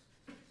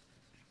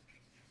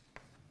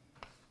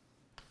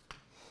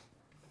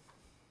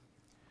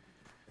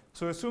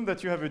 So assume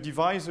that you have a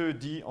divisor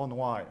D on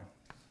Y,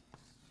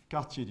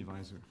 Cartier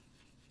divisor.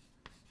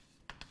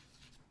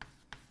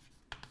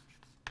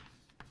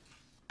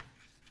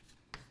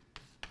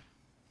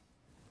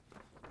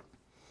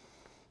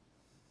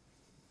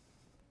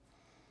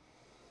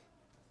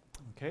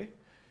 Okay.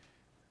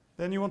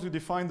 Then you want to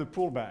define the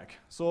pullback.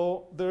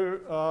 So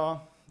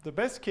the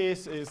best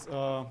case is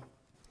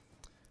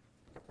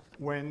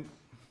when,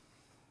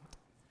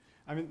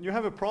 you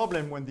have a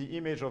problem when the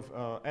image of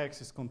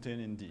X is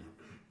contained in D,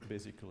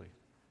 basically.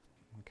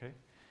 Okay.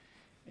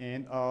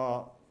 And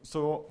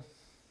so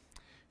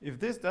if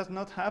this does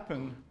not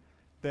happen,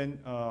 then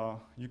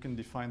you can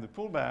define the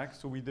pullback.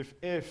 So we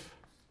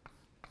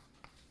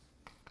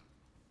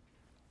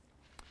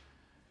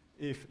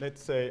if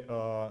let's say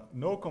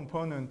no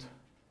component,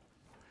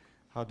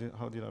 how did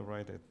I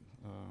write it?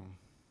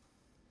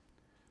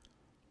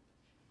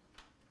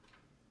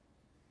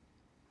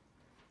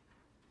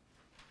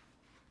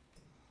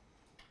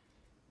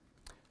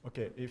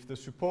 Okay, if the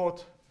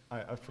support,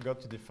 I forgot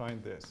to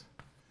define this,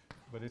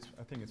 but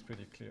I think it's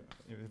pretty clear.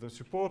 If the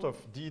support of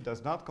D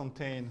does not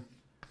contain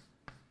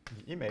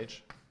the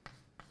image,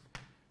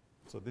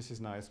 so this is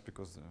nice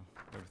because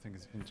everything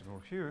is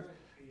integral here.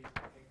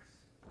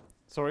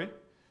 Sorry?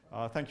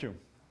 Thank you.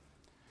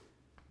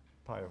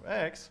 Pi of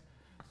X.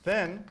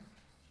 Then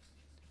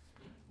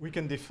we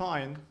can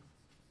define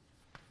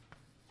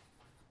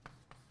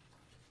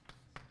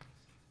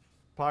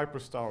pi per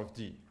star of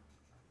D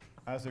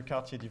as a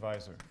Cartier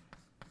divisor.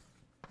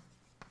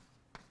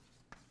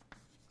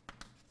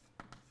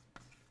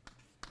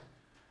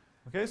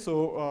 Okay,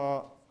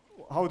 so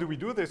how do we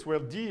do this? Well,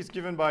 D is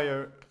given by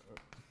a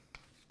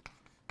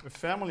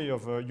family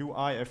of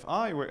UI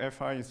Fi, where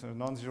Fi is a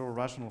non-zero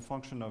rational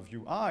function of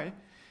UI.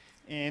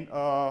 And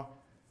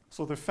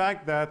so the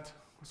fact that,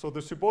 so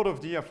the support of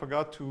D I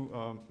forgot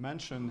to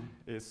mention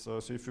is,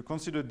 so if you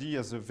consider D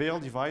as a Veil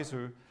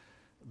divisor,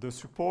 the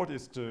support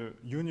is the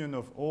union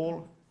of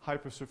all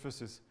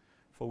hypersurfaces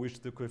for which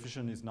the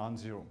coefficient is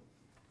non-zero.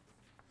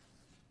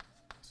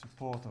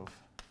 Support of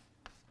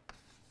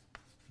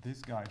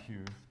this guy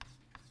here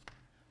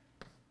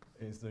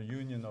is the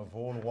union of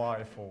all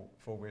Y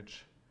for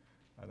which,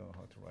 I don't know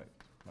how to write,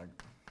 like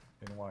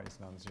in Y is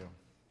non-zero.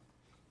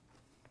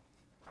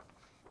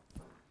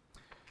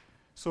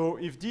 So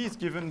if D is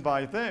given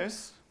by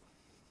this,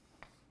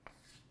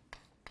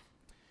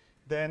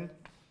 then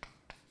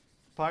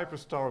pi per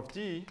star of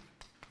D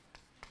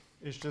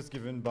is just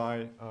given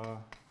by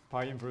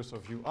pi inverse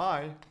of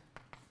UI,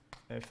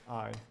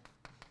 Fi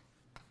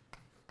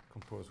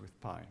composed with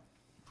pi.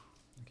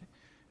 Okay?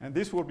 And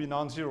this will be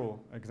non-zero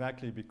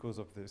exactly because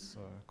of this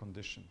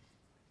condition.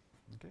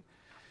 Okay?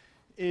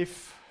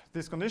 If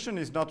this condition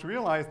is not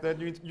realized,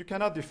 then you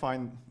cannot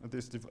define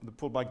this the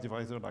pullback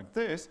divisor like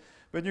this,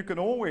 but you can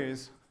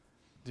always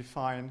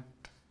define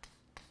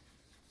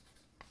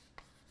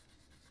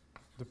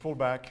the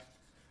pullback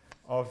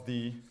of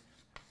the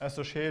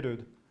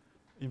associated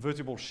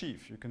invertible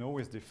sheaf. You can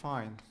always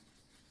define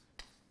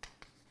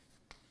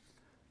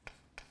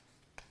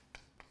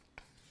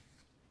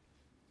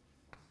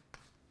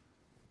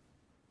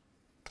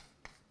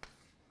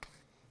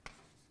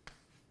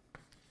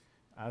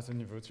as an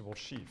invertible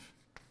sheaf.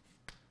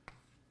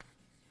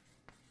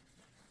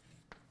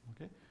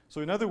 Okay?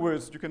 So in other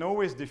words, you can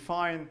always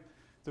define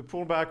the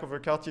pullback of a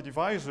Cartier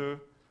divisor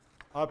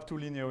up to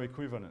linear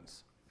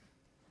equivalence.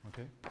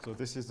 Okay? So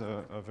this is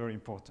very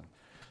important.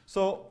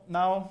 So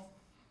now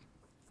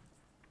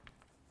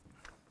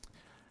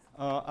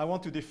I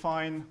want to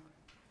define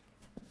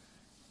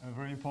a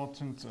very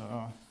important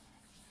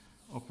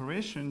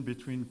operation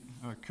between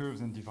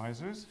curves and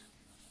divisors.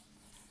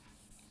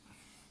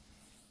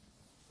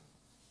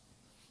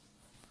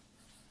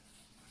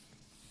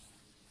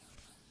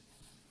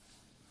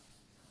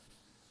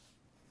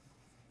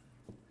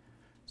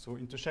 So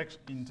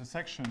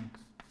intersection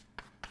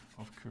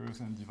of curves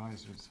and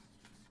divisors.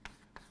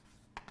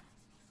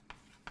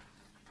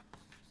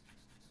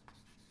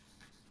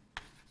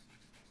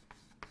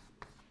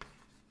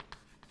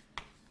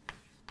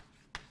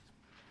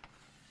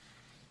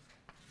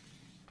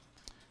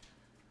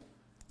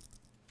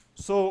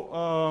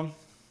 So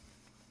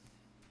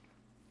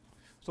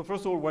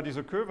first of all, what is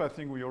a curve? I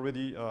think we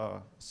already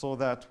saw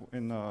that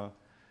in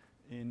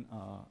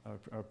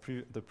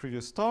the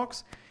previous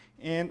talks.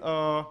 And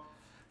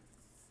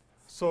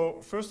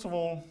so first of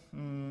all,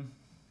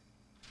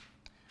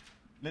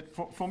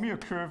 for me a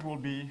curve will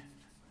be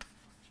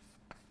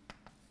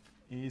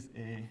is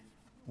a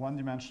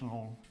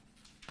one-dimensional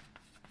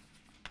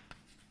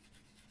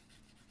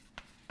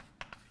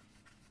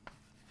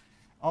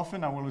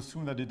often I will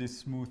assume that it is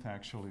smooth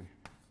actually.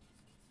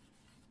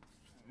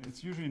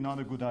 It's usually not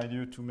a good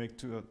idea to make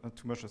too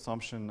much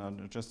assumption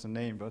on just a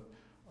name, but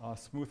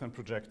smooth and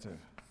projective.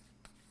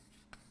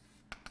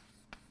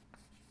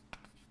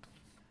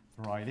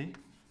 Variety.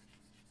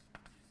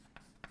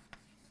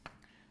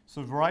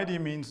 So variety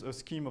means a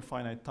scheme of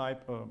finite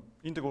type,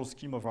 integral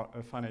scheme of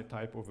a finite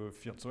type over a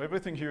field. So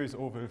everything here is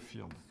over a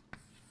field.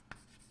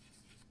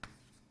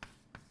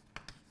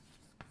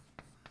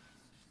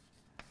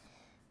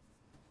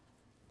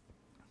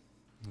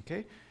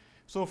 Okay.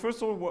 So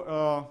first of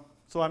all,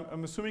 so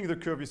I'm assuming the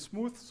curve is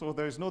smooth, so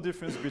there is no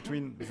difference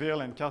between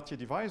Weil and Cartier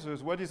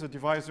divisors. What is a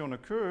divisor on a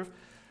curve?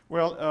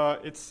 Well,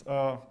 it's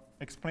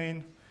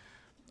explained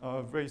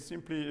very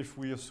simply if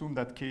we assume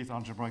that K is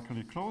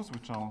algebraically closed,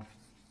 which I'll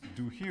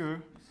do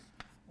here,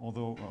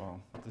 although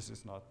this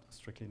is not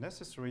strictly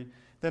necessary.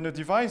 Then a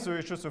divisor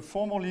is just a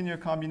formal linear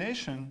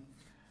combination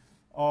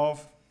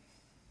of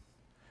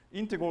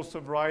integral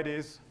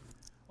subvarieties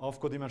of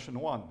codimension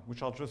 1,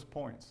 which are just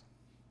points,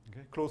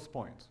 okay, closed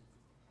points.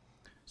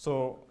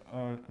 So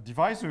a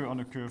divisor on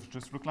a curve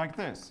just look like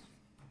this.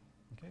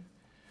 Okay?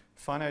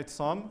 Finite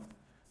sum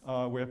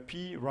where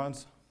P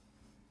runs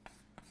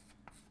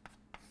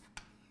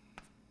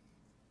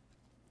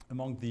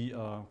among the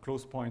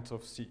closed points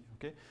of C.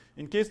 Okay?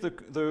 In case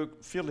the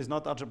field is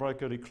not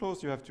algebraically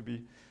closed, you have to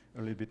be a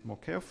little bit more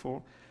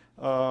careful.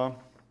 No,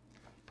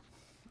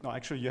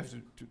 actually, you have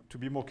to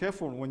be more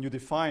careful when you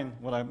define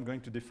what I'm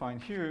going to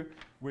define here,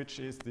 which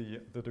is the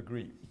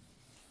degree.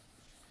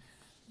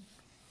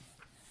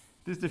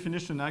 This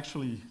definition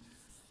actually,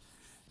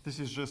 this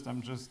is just,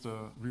 I'm just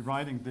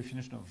rewriting the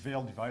definition of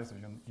Weil divisor.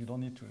 You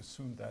don't need to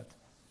assume that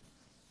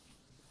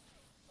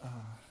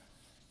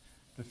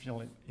the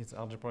field is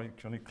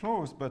algebraically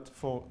closed, but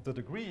for the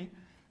degree,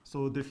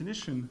 so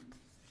definition,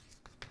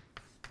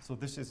 so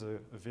this is a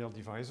Weil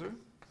divisor.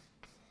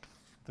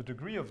 The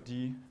degree of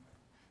D,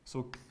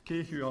 so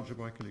K here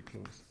algebraically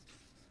closed.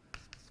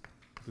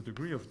 The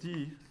degree of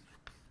D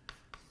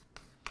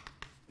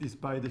is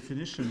by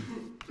definition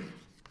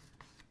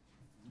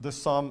the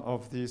sum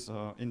of these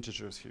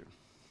integers here.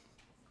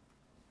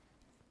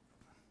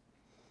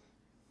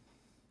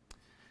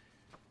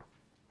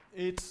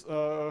 It's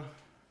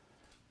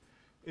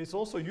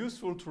also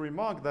useful to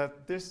remark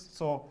that this,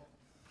 so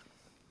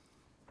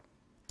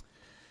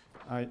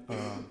I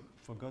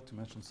forgot to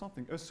mention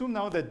something. Assume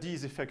now that D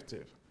is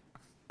effective.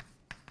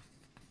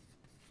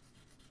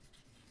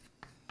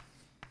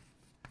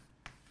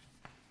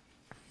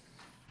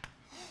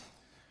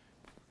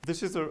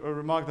 This is a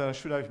remark that I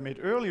should have made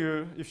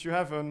earlier. If you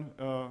have an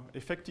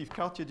effective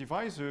Cartier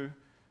divisor,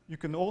 you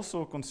can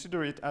also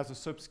consider it as a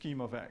subscheme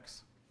of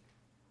X.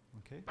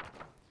 Okay.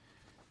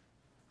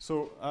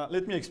 So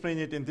let me explain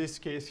it in this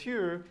case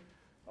here.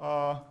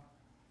 It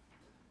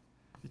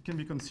can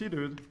be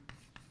considered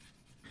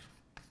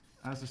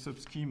as a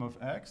subscheme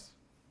of X.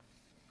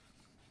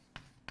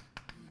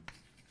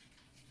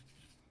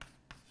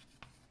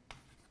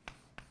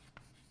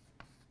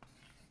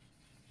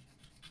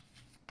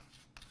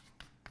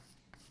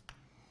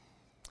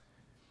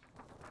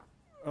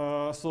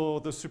 so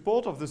the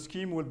support of the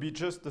scheme will be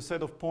just the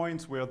set of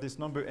points where this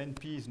number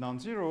np is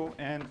non-zero,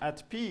 and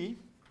at p,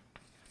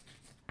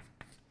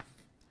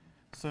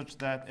 such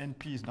that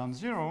np is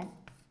non-zero,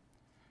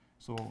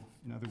 so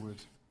in other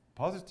words,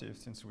 positive,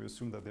 since we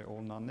assume that they're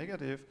all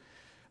non-negative,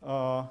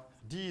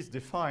 D is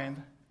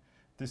defined.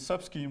 This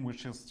subscheme,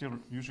 which is still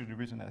usually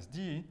written as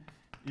D,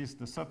 is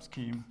the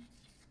subscheme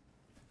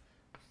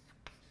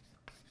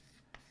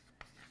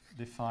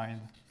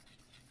defined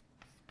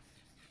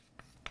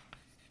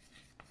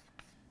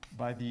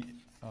by the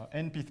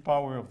nth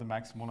power of the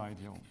maximal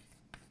ideal.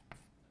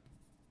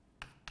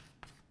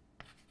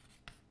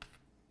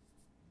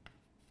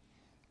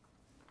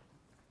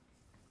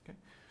 Okay.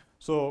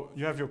 So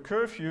you have your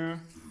curve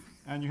here,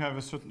 and you have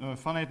a certain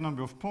finite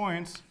number of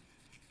points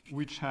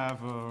which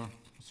have a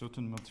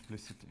certain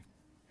multiplicity.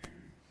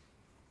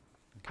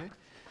 Okay,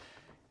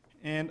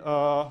 and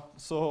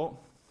so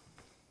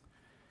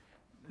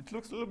it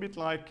looks a little bit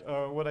like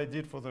what I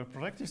did for the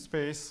projective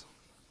space,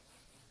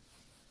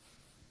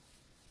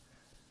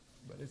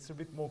 but it's a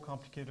bit more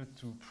complicated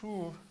to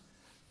prove.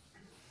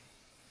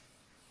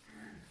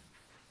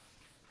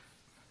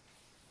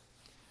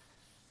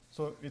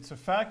 So it's a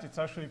fact, it's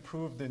actually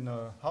proved in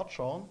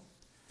Hartshorne,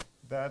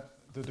 that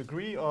the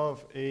degree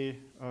of a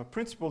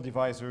principal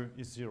divisor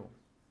is 0.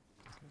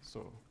 Okay,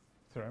 so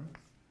theorem.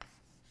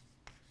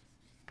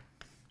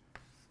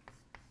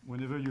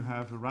 Whenever you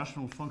have a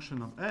rational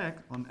function of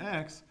x on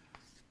x,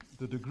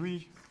 the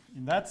degree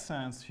in that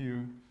sense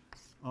here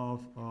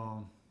of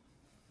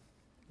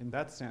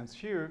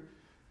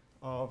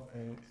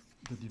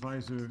the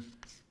divisor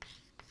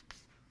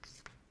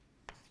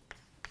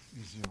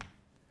is 0.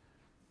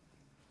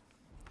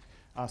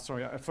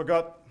 Sorry, I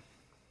forgot.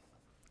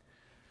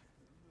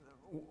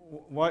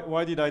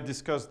 Why did I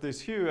discuss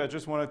this here? I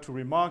just wanted to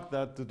remark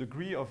that the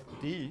degree of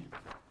D,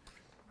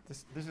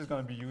 this is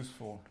going to be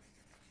useful.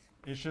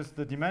 It's just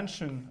the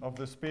dimension of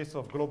the space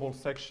of global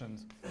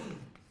sections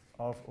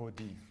of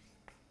OD.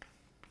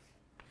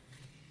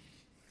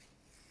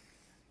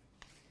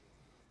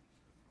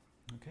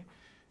 Okay,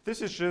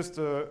 this is just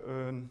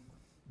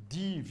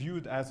D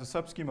viewed as a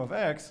subscheme of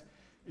X.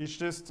 It's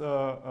just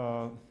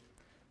a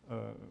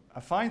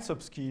fine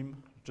subscheme,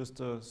 just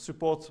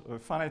supports a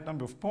finite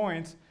number of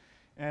points.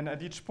 And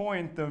at each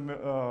point,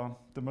 the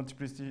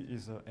multiplicity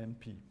is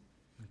np.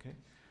 Okay,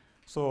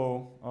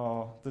 so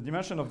the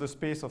dimension of the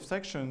space of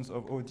sections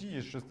of OD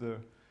is just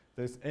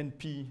there's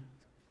np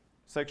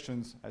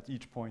sections at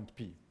each point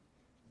p.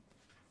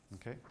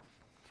 Okay.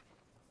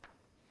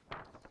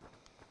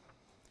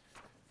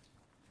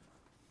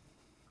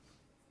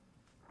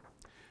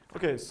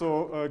 Okay,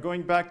 so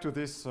going back to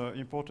this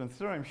important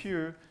theorem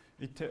here,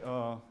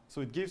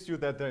 so it gives you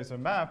that there is a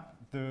map,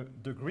 the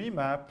degree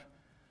map.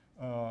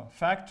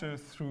 Factor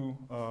through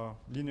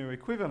linear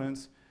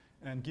equivalence,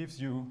 and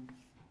gives you,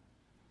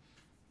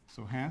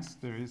 so hence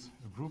there is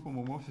a group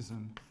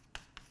homomorphism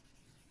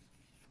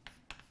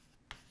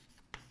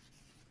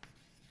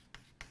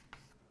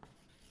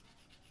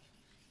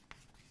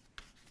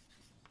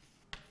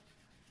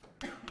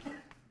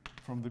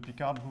from the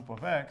Picard group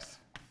of X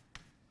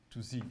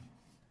to Z,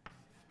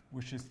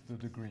 which is the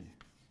degree.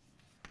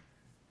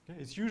 Okay,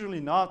 it's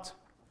usually not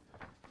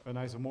an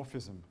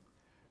isomorphism.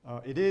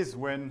 It is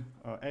when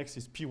X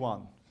is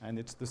P1, and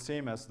it's the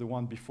same as the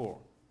one before.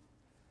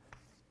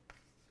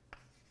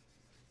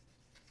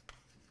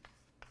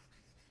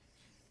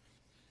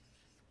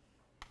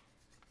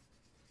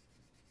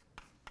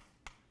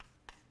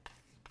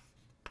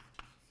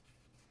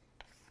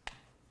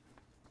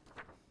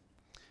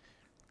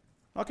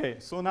 Okay,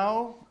 so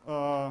now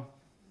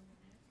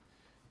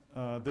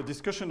the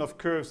discussion of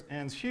curves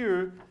ends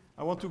here.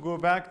 I want to go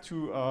back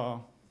to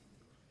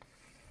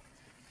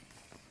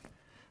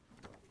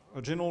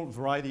a general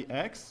variety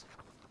X.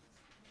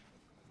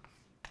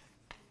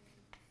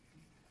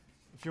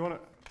 If you want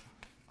to,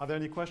 are there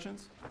any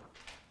questions?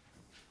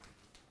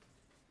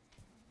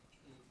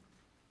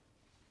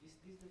 Is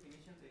this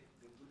definition the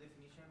good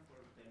definition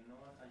for the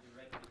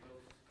non-algebraically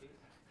closed case?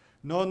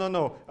 No, no,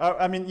 no.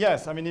 I mean,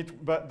 yes. I mean,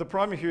 but the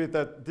problem here is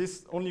that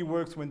this only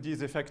works when D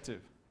is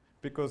effective,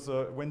 because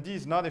when D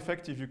is not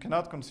effective, you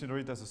cannot consider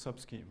it as a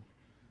subscheme.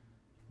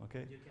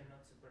 Okay. You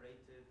cannot separate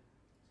it.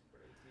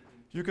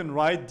 You can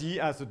write D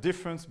as a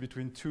difference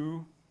between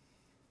two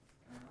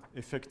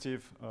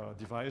effective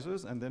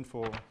divisors, and then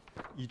for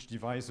each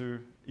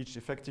divisor, each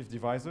effective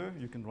divisor,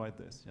 you can write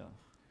this. Yeah.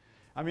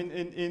 I mean,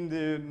 in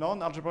the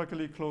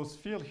non-algebraically closed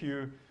field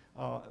here,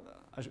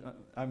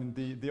 I mean,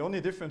 the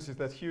only difference is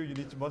that here you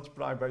need to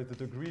multiply by the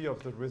degree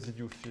of the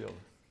residue field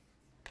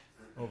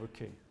over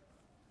K.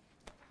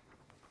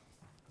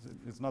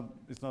 It's not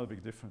a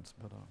big difference,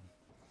 but.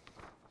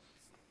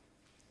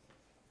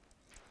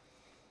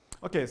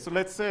 Okay, so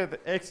let's say that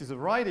X is a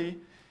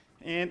variety,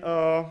 and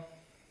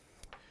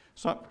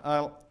so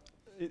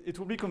it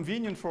will be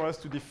convenient for us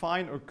to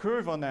define a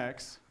curve on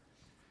X.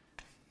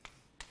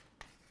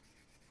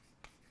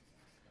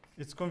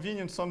 It's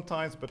convenient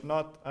sometimes, but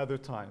not other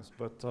times.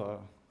 But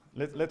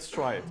let's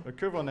try it. A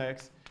curve on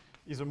X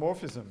is a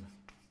morphism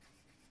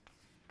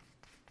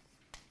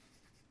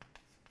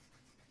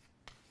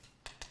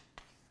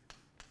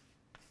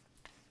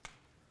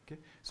Okay?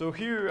 So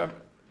here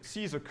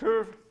C is a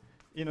curve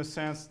in a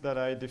sense that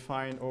I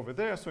define over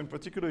there. So in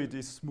particular, it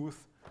is smooth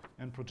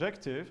and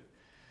projective.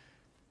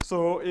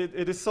 So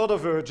it is sort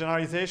of a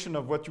generalization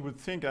of what you would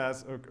think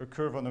as a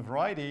curve on a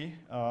variety.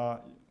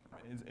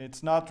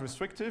 It's not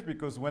restrictive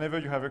because whenever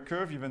you have a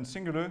curve, even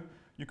singular,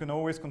 you can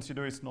always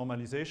consider its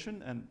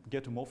normalization and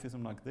get a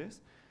morphism like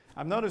this.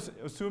 I'm not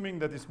assuming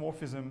that this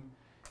morphism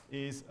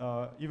is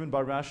even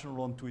birational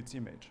onto its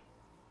image.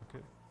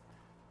 Okay?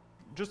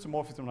 Just a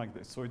morphism like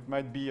this. So it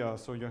might be,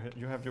 so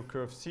you have your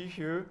curve C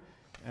here,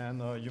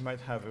 and you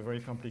might have a very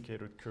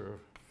complicated curve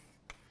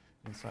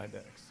inside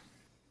X.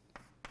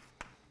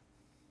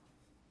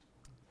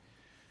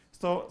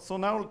 So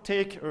now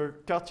take a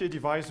Cartier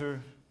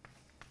divisor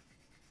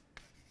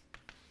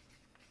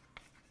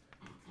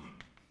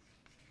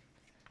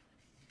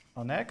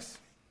on X.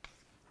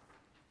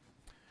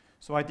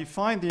 So I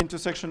define the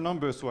intersection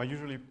number, so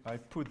I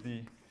put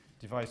the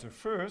divisor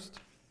first.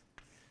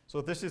 So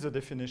this is a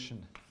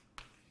definition.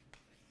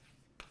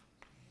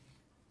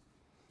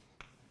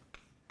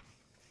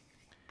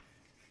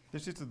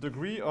 This is the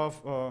degree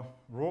of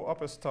rho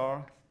upper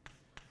star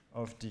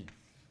of D.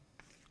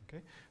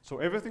 Okay? So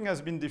everything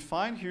has been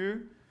defined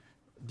here.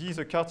 D is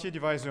a Cartier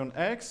divisor on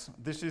X.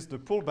 This is the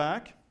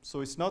pullback. So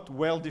it's not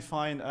well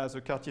defined as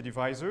a Cartier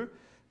divisor,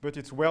 but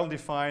it's well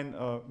defined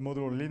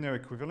modular linear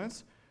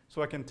equivalence.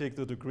 So I can take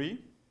the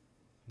degree.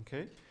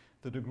 Okay?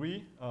 The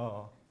degree,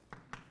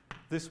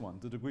 this one,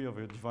 the degree of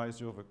a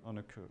divisor on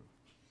a curve.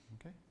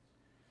 Okay?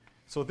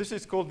 So this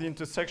is called the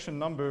intersection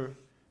number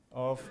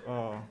of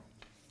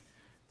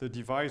the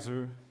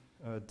divisor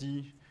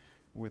D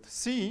with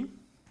C.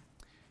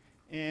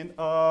 And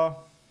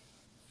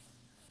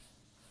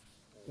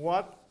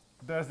what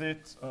does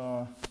it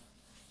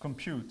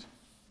compute?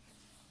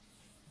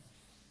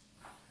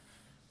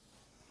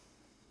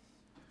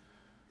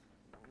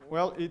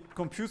 Well, it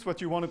computes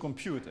what you want to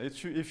compute.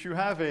 If you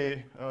have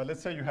a,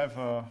 let's say you have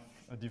a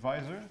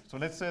divisor. So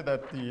let's say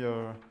that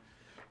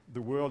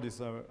the world is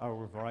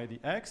our variety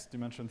X,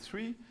 dimension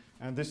 3,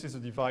 and this is a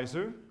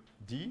divisor,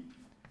 D.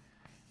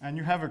 And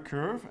you have a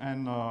curve,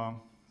 and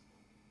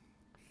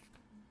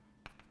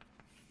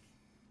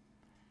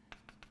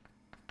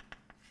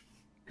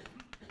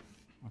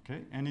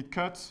okay, and it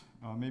cuts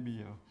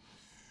maybe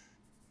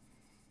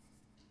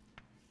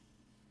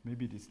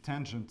it is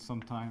tangent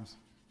sometimes.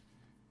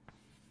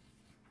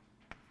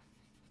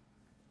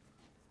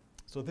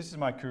 So this is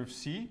my curve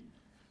C.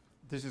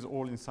 This is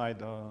all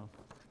inside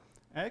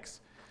X.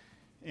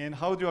 And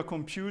how do I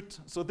compute?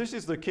 So this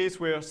is the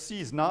case where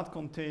C is not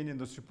contained in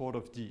the support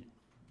of D.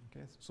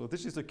 Okay? So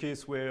this is the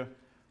case where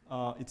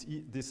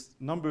this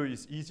number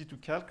is easy to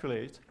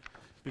calculate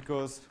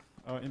because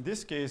in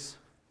this case,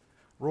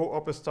 rho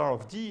upper star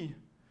of D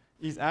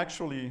is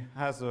actually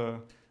has a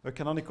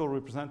canonical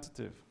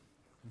representative,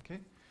 okay?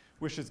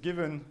 Which is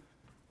given,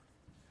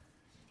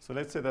 so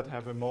let's say that I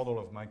have a model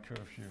of my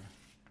curve here.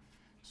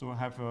 So I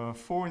have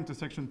 4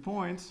 intersection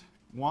points,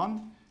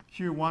 1,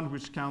 here 1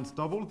 which counts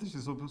double, this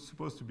is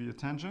supposed to be a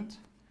tangent,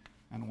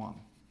 and 1.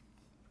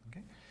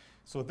 Okay?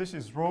 So this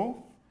is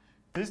rho,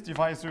 this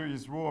divisor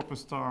is rho upper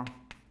star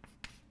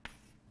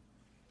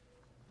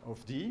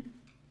of D,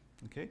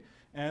 okay?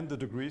 And the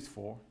degree is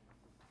 4.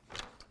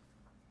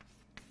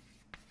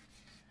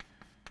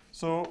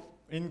 So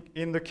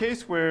in the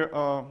case where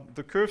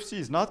the curve C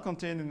is not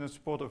contained in the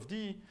support of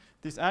D,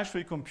 this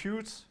actually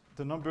computes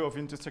the number of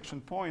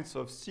intersection points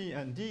of C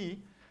and D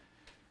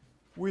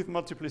with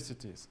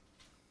multiplicities.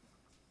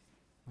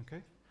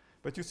 Okay?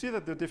 But you see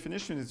that the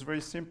definition is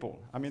very simple.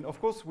 I mean, of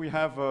course, we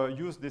have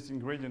used this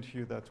ingredient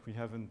here that we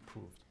haven't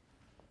proved.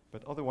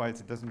 But otherwise,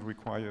 it doesn't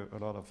require a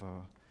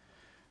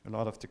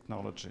lot of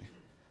technology.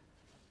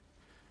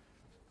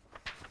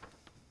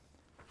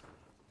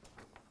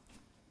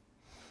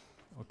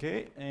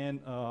 Okay, and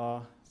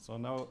so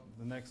now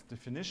the next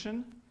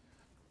definition.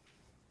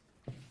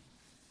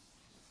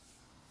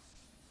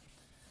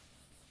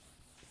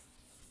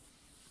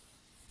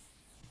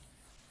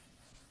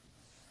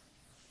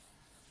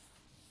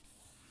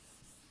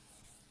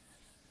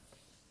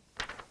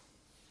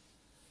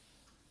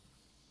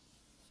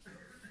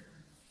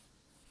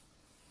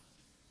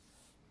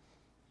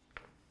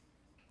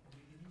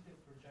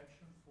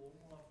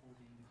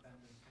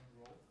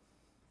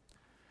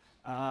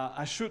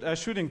 I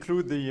should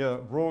include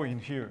the rho in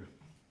here,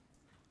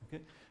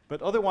 okay?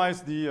 But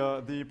otherwise,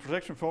 the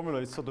projection formula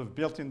is sort of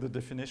built in the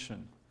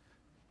definition,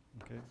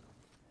 okay?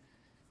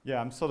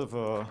 Yeah, I'm sort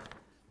of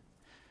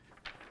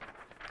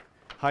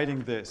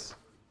hiding this.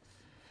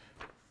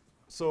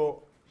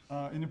 So,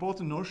 an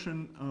important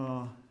notion,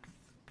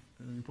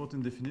 an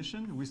important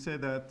definition, we say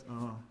that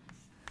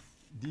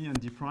D and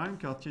D prime,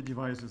 Cartier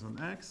divisors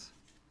on X,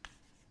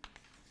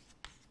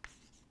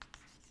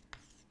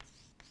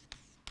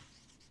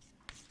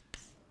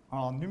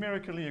 are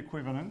numerically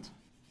equivalent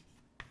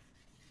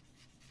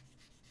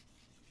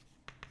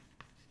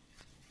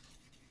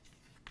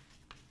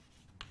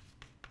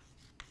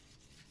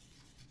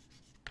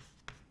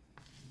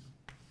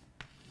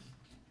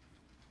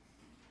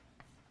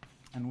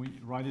and we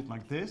write it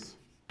like this.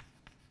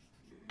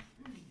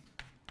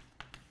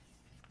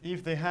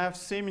 if they have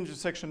same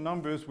intersection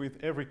numbers with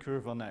every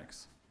curve on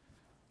X.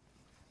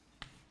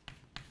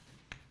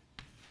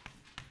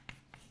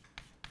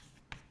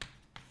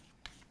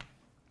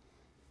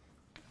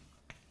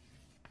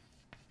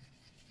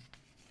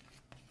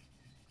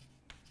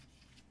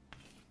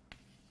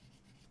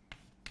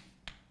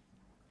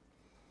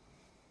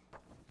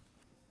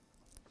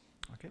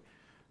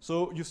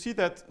 So you see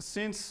that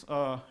since,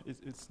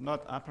 it's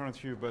not apparent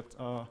here, but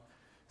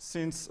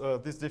since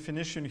this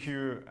definition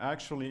here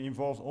actually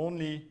involves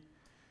only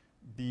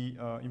the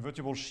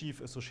invertible sheaf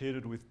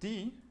associated with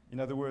D, in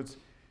other words,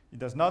 it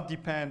does not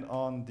depend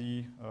on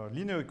the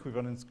linear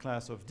equivalence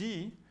class of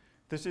D,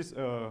 this is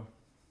a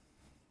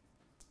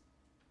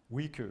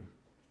weaker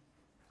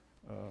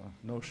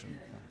notion.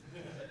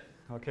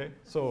 Okay,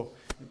 so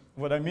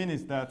what I mean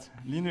is that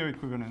linear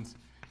equivalence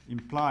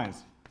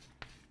implies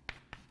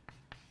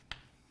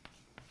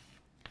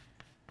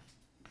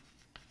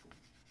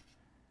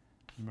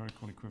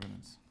numerical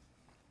equivalence.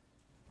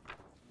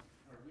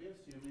 Are we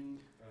assuming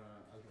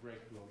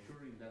algebraic closure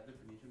in that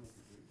definition of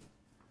degree?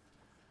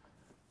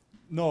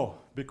 No,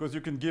 because you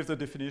can give the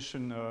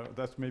definition,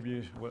 that's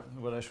maybe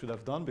what I should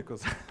have done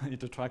because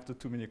it attracted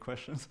too many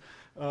questions.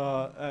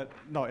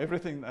 No,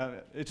 everything,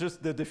 it's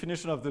just the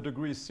definition of the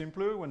degree is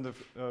simpler when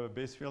the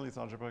base field is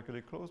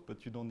algebraically closed,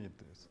 but you don't need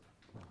this.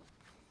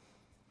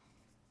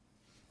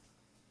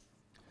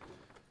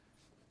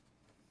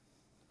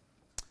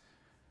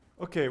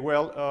 Okay,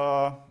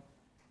 well,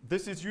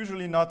 this is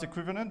usually not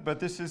equivalent,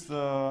 but this is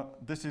the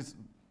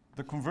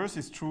converse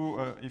is true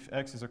if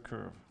X is a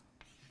curve.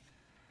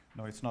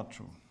 No, it's not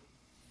true.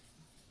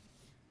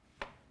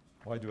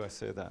 Why do I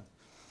say that?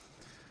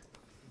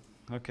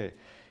 Okay,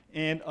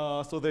 and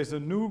so there's a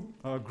new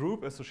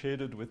group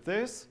associated with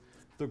this,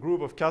 the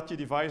group of Cartier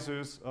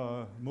divisors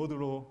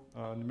modulo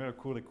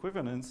numerical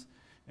equivalence,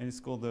 and it's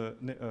called the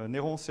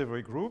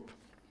Néron-Sévry group.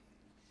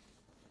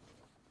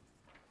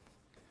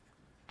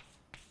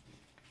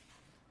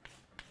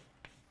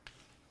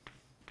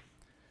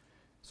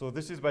 So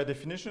this is by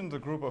definition the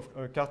group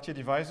of Cartier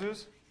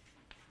divisors.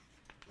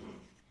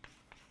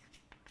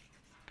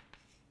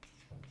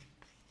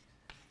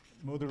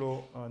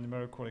 Modulo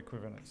numerical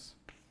equivalence.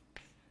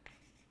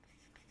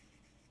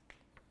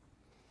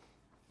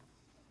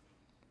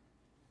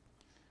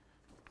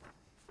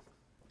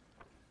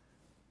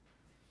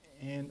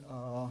 And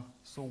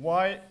so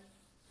why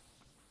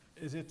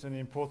is it an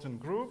important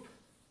group?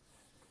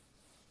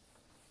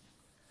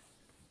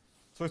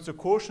 So it's a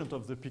quotient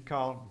of the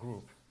Picard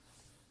group.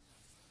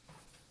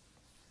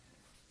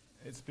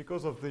 It's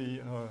because of the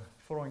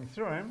following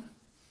theorem,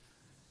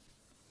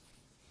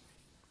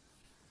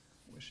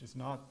 which is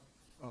not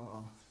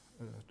a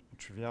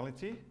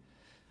triviality.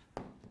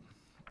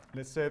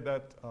 Let's say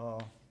that,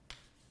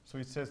 so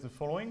it says the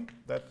following,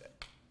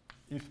 that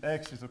if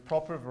X is a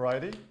proper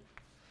variety,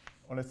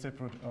 or let's say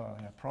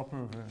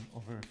proper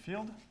over a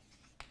field,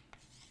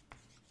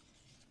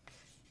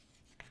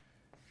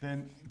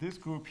 then this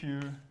group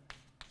here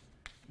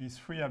is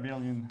free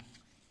abelian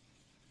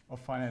of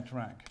finite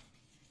rank.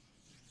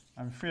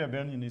 I mean, free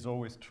abelian is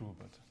always true,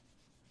 but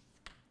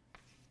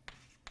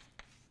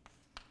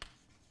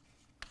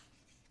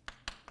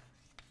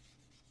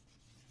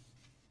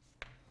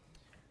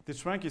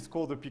this rank is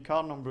called the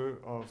Picard number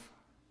of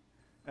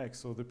X.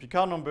 So the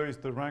Picard number is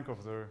the rank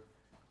of the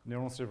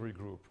Néron-Sévry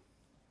group.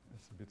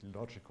 It's a bit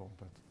illogical,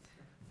 but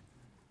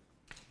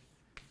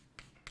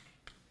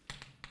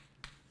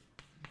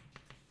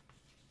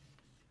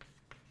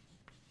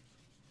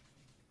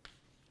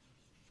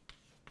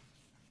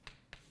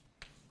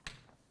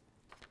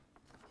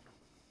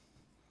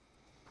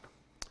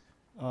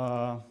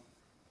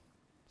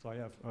so I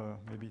have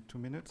maybe 2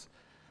 minutes.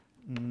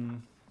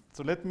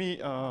 So let me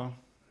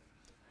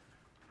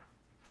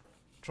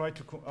try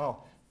to,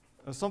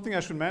 something I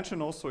should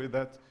mention also is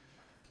that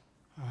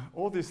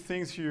all these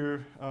things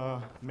here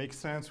make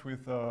sense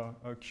with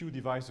Q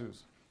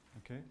divisors,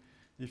 okay?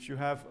 If you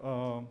have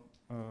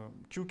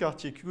Q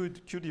Cartier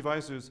Q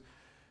divisors,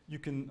 you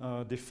can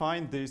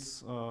define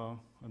this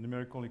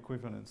numerical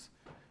equivalence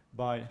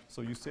by,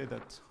 so you say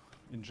that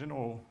in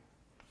general,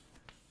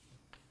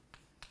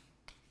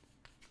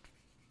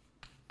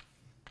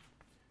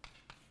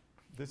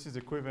 this is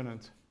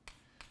equivalent.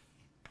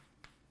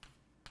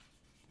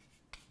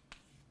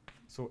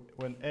 So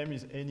when M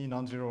is any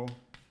non-zero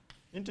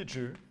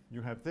integer,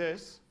 you have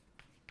this.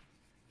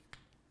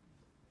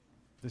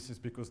 This is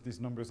because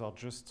these numbers are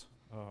just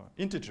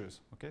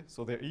integers, okay?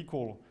 So they're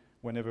equal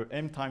whenever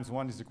M times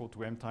 1 is equal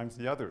to M times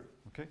the other,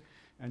 okay?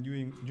 And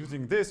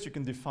using this, you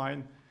can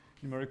define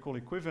numerical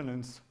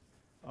equivalence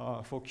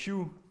for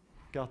Q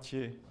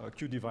Cartier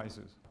Q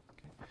divisors.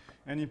 Okay?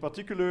 And in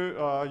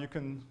particular, you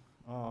can,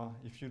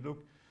 if you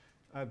look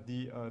at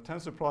the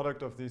tensor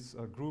product of this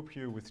group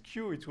here with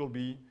Q, it will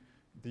be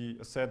the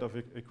set of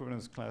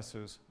equivalence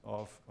classes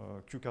of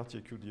Q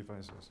Cartier Q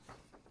divisors.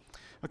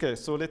 Okay,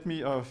 so let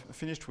me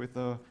finish with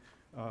a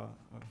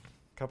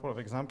couple of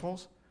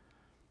examples.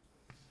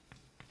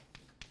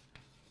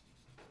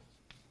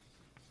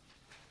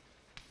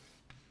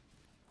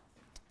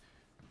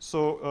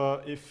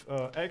 So if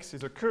x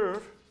is a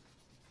curve,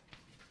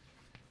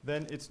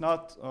 then it's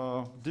not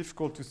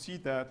difficult to see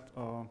that.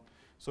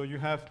 So you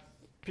have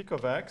pick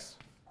of x.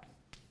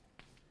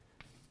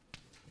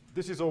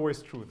 This is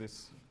always true,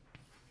 this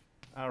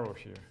arrow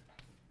here.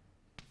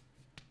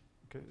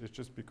 Okay, it's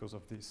just because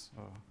of this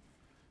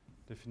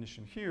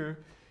definition here.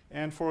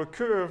 And for a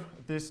curve,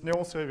 this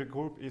Néron-Serre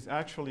group is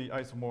actually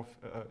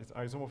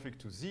isomorphic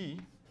to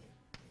z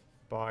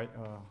by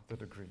the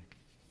degree.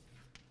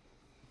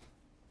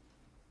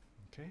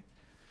 Okay.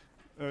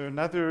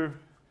 Another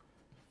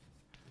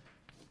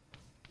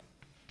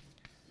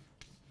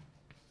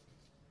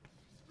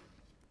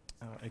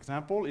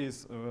example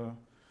is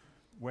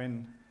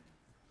when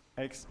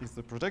X is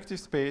the projective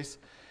space,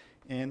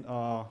 and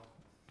so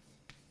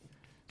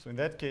in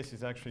that case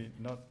it's actually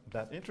not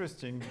that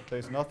interesting.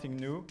 There's nothing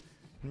new.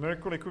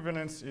 Numerical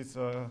equivalence is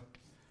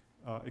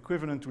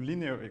equivalent to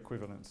linear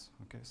equivalence.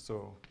 Okay,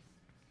 so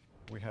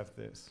we have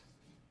this,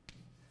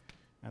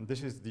 and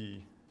this is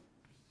the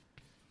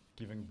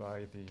given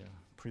by the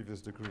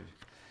previous degree.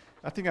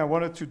 I think I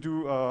wanted to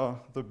do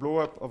the blow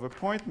up of a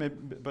point,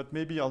 but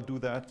maybe I'll do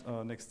that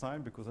next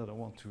time because I don't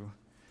want to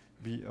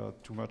be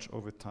too much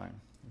over time.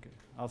 Okay,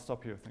 I'll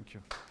stop here. Thank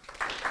you.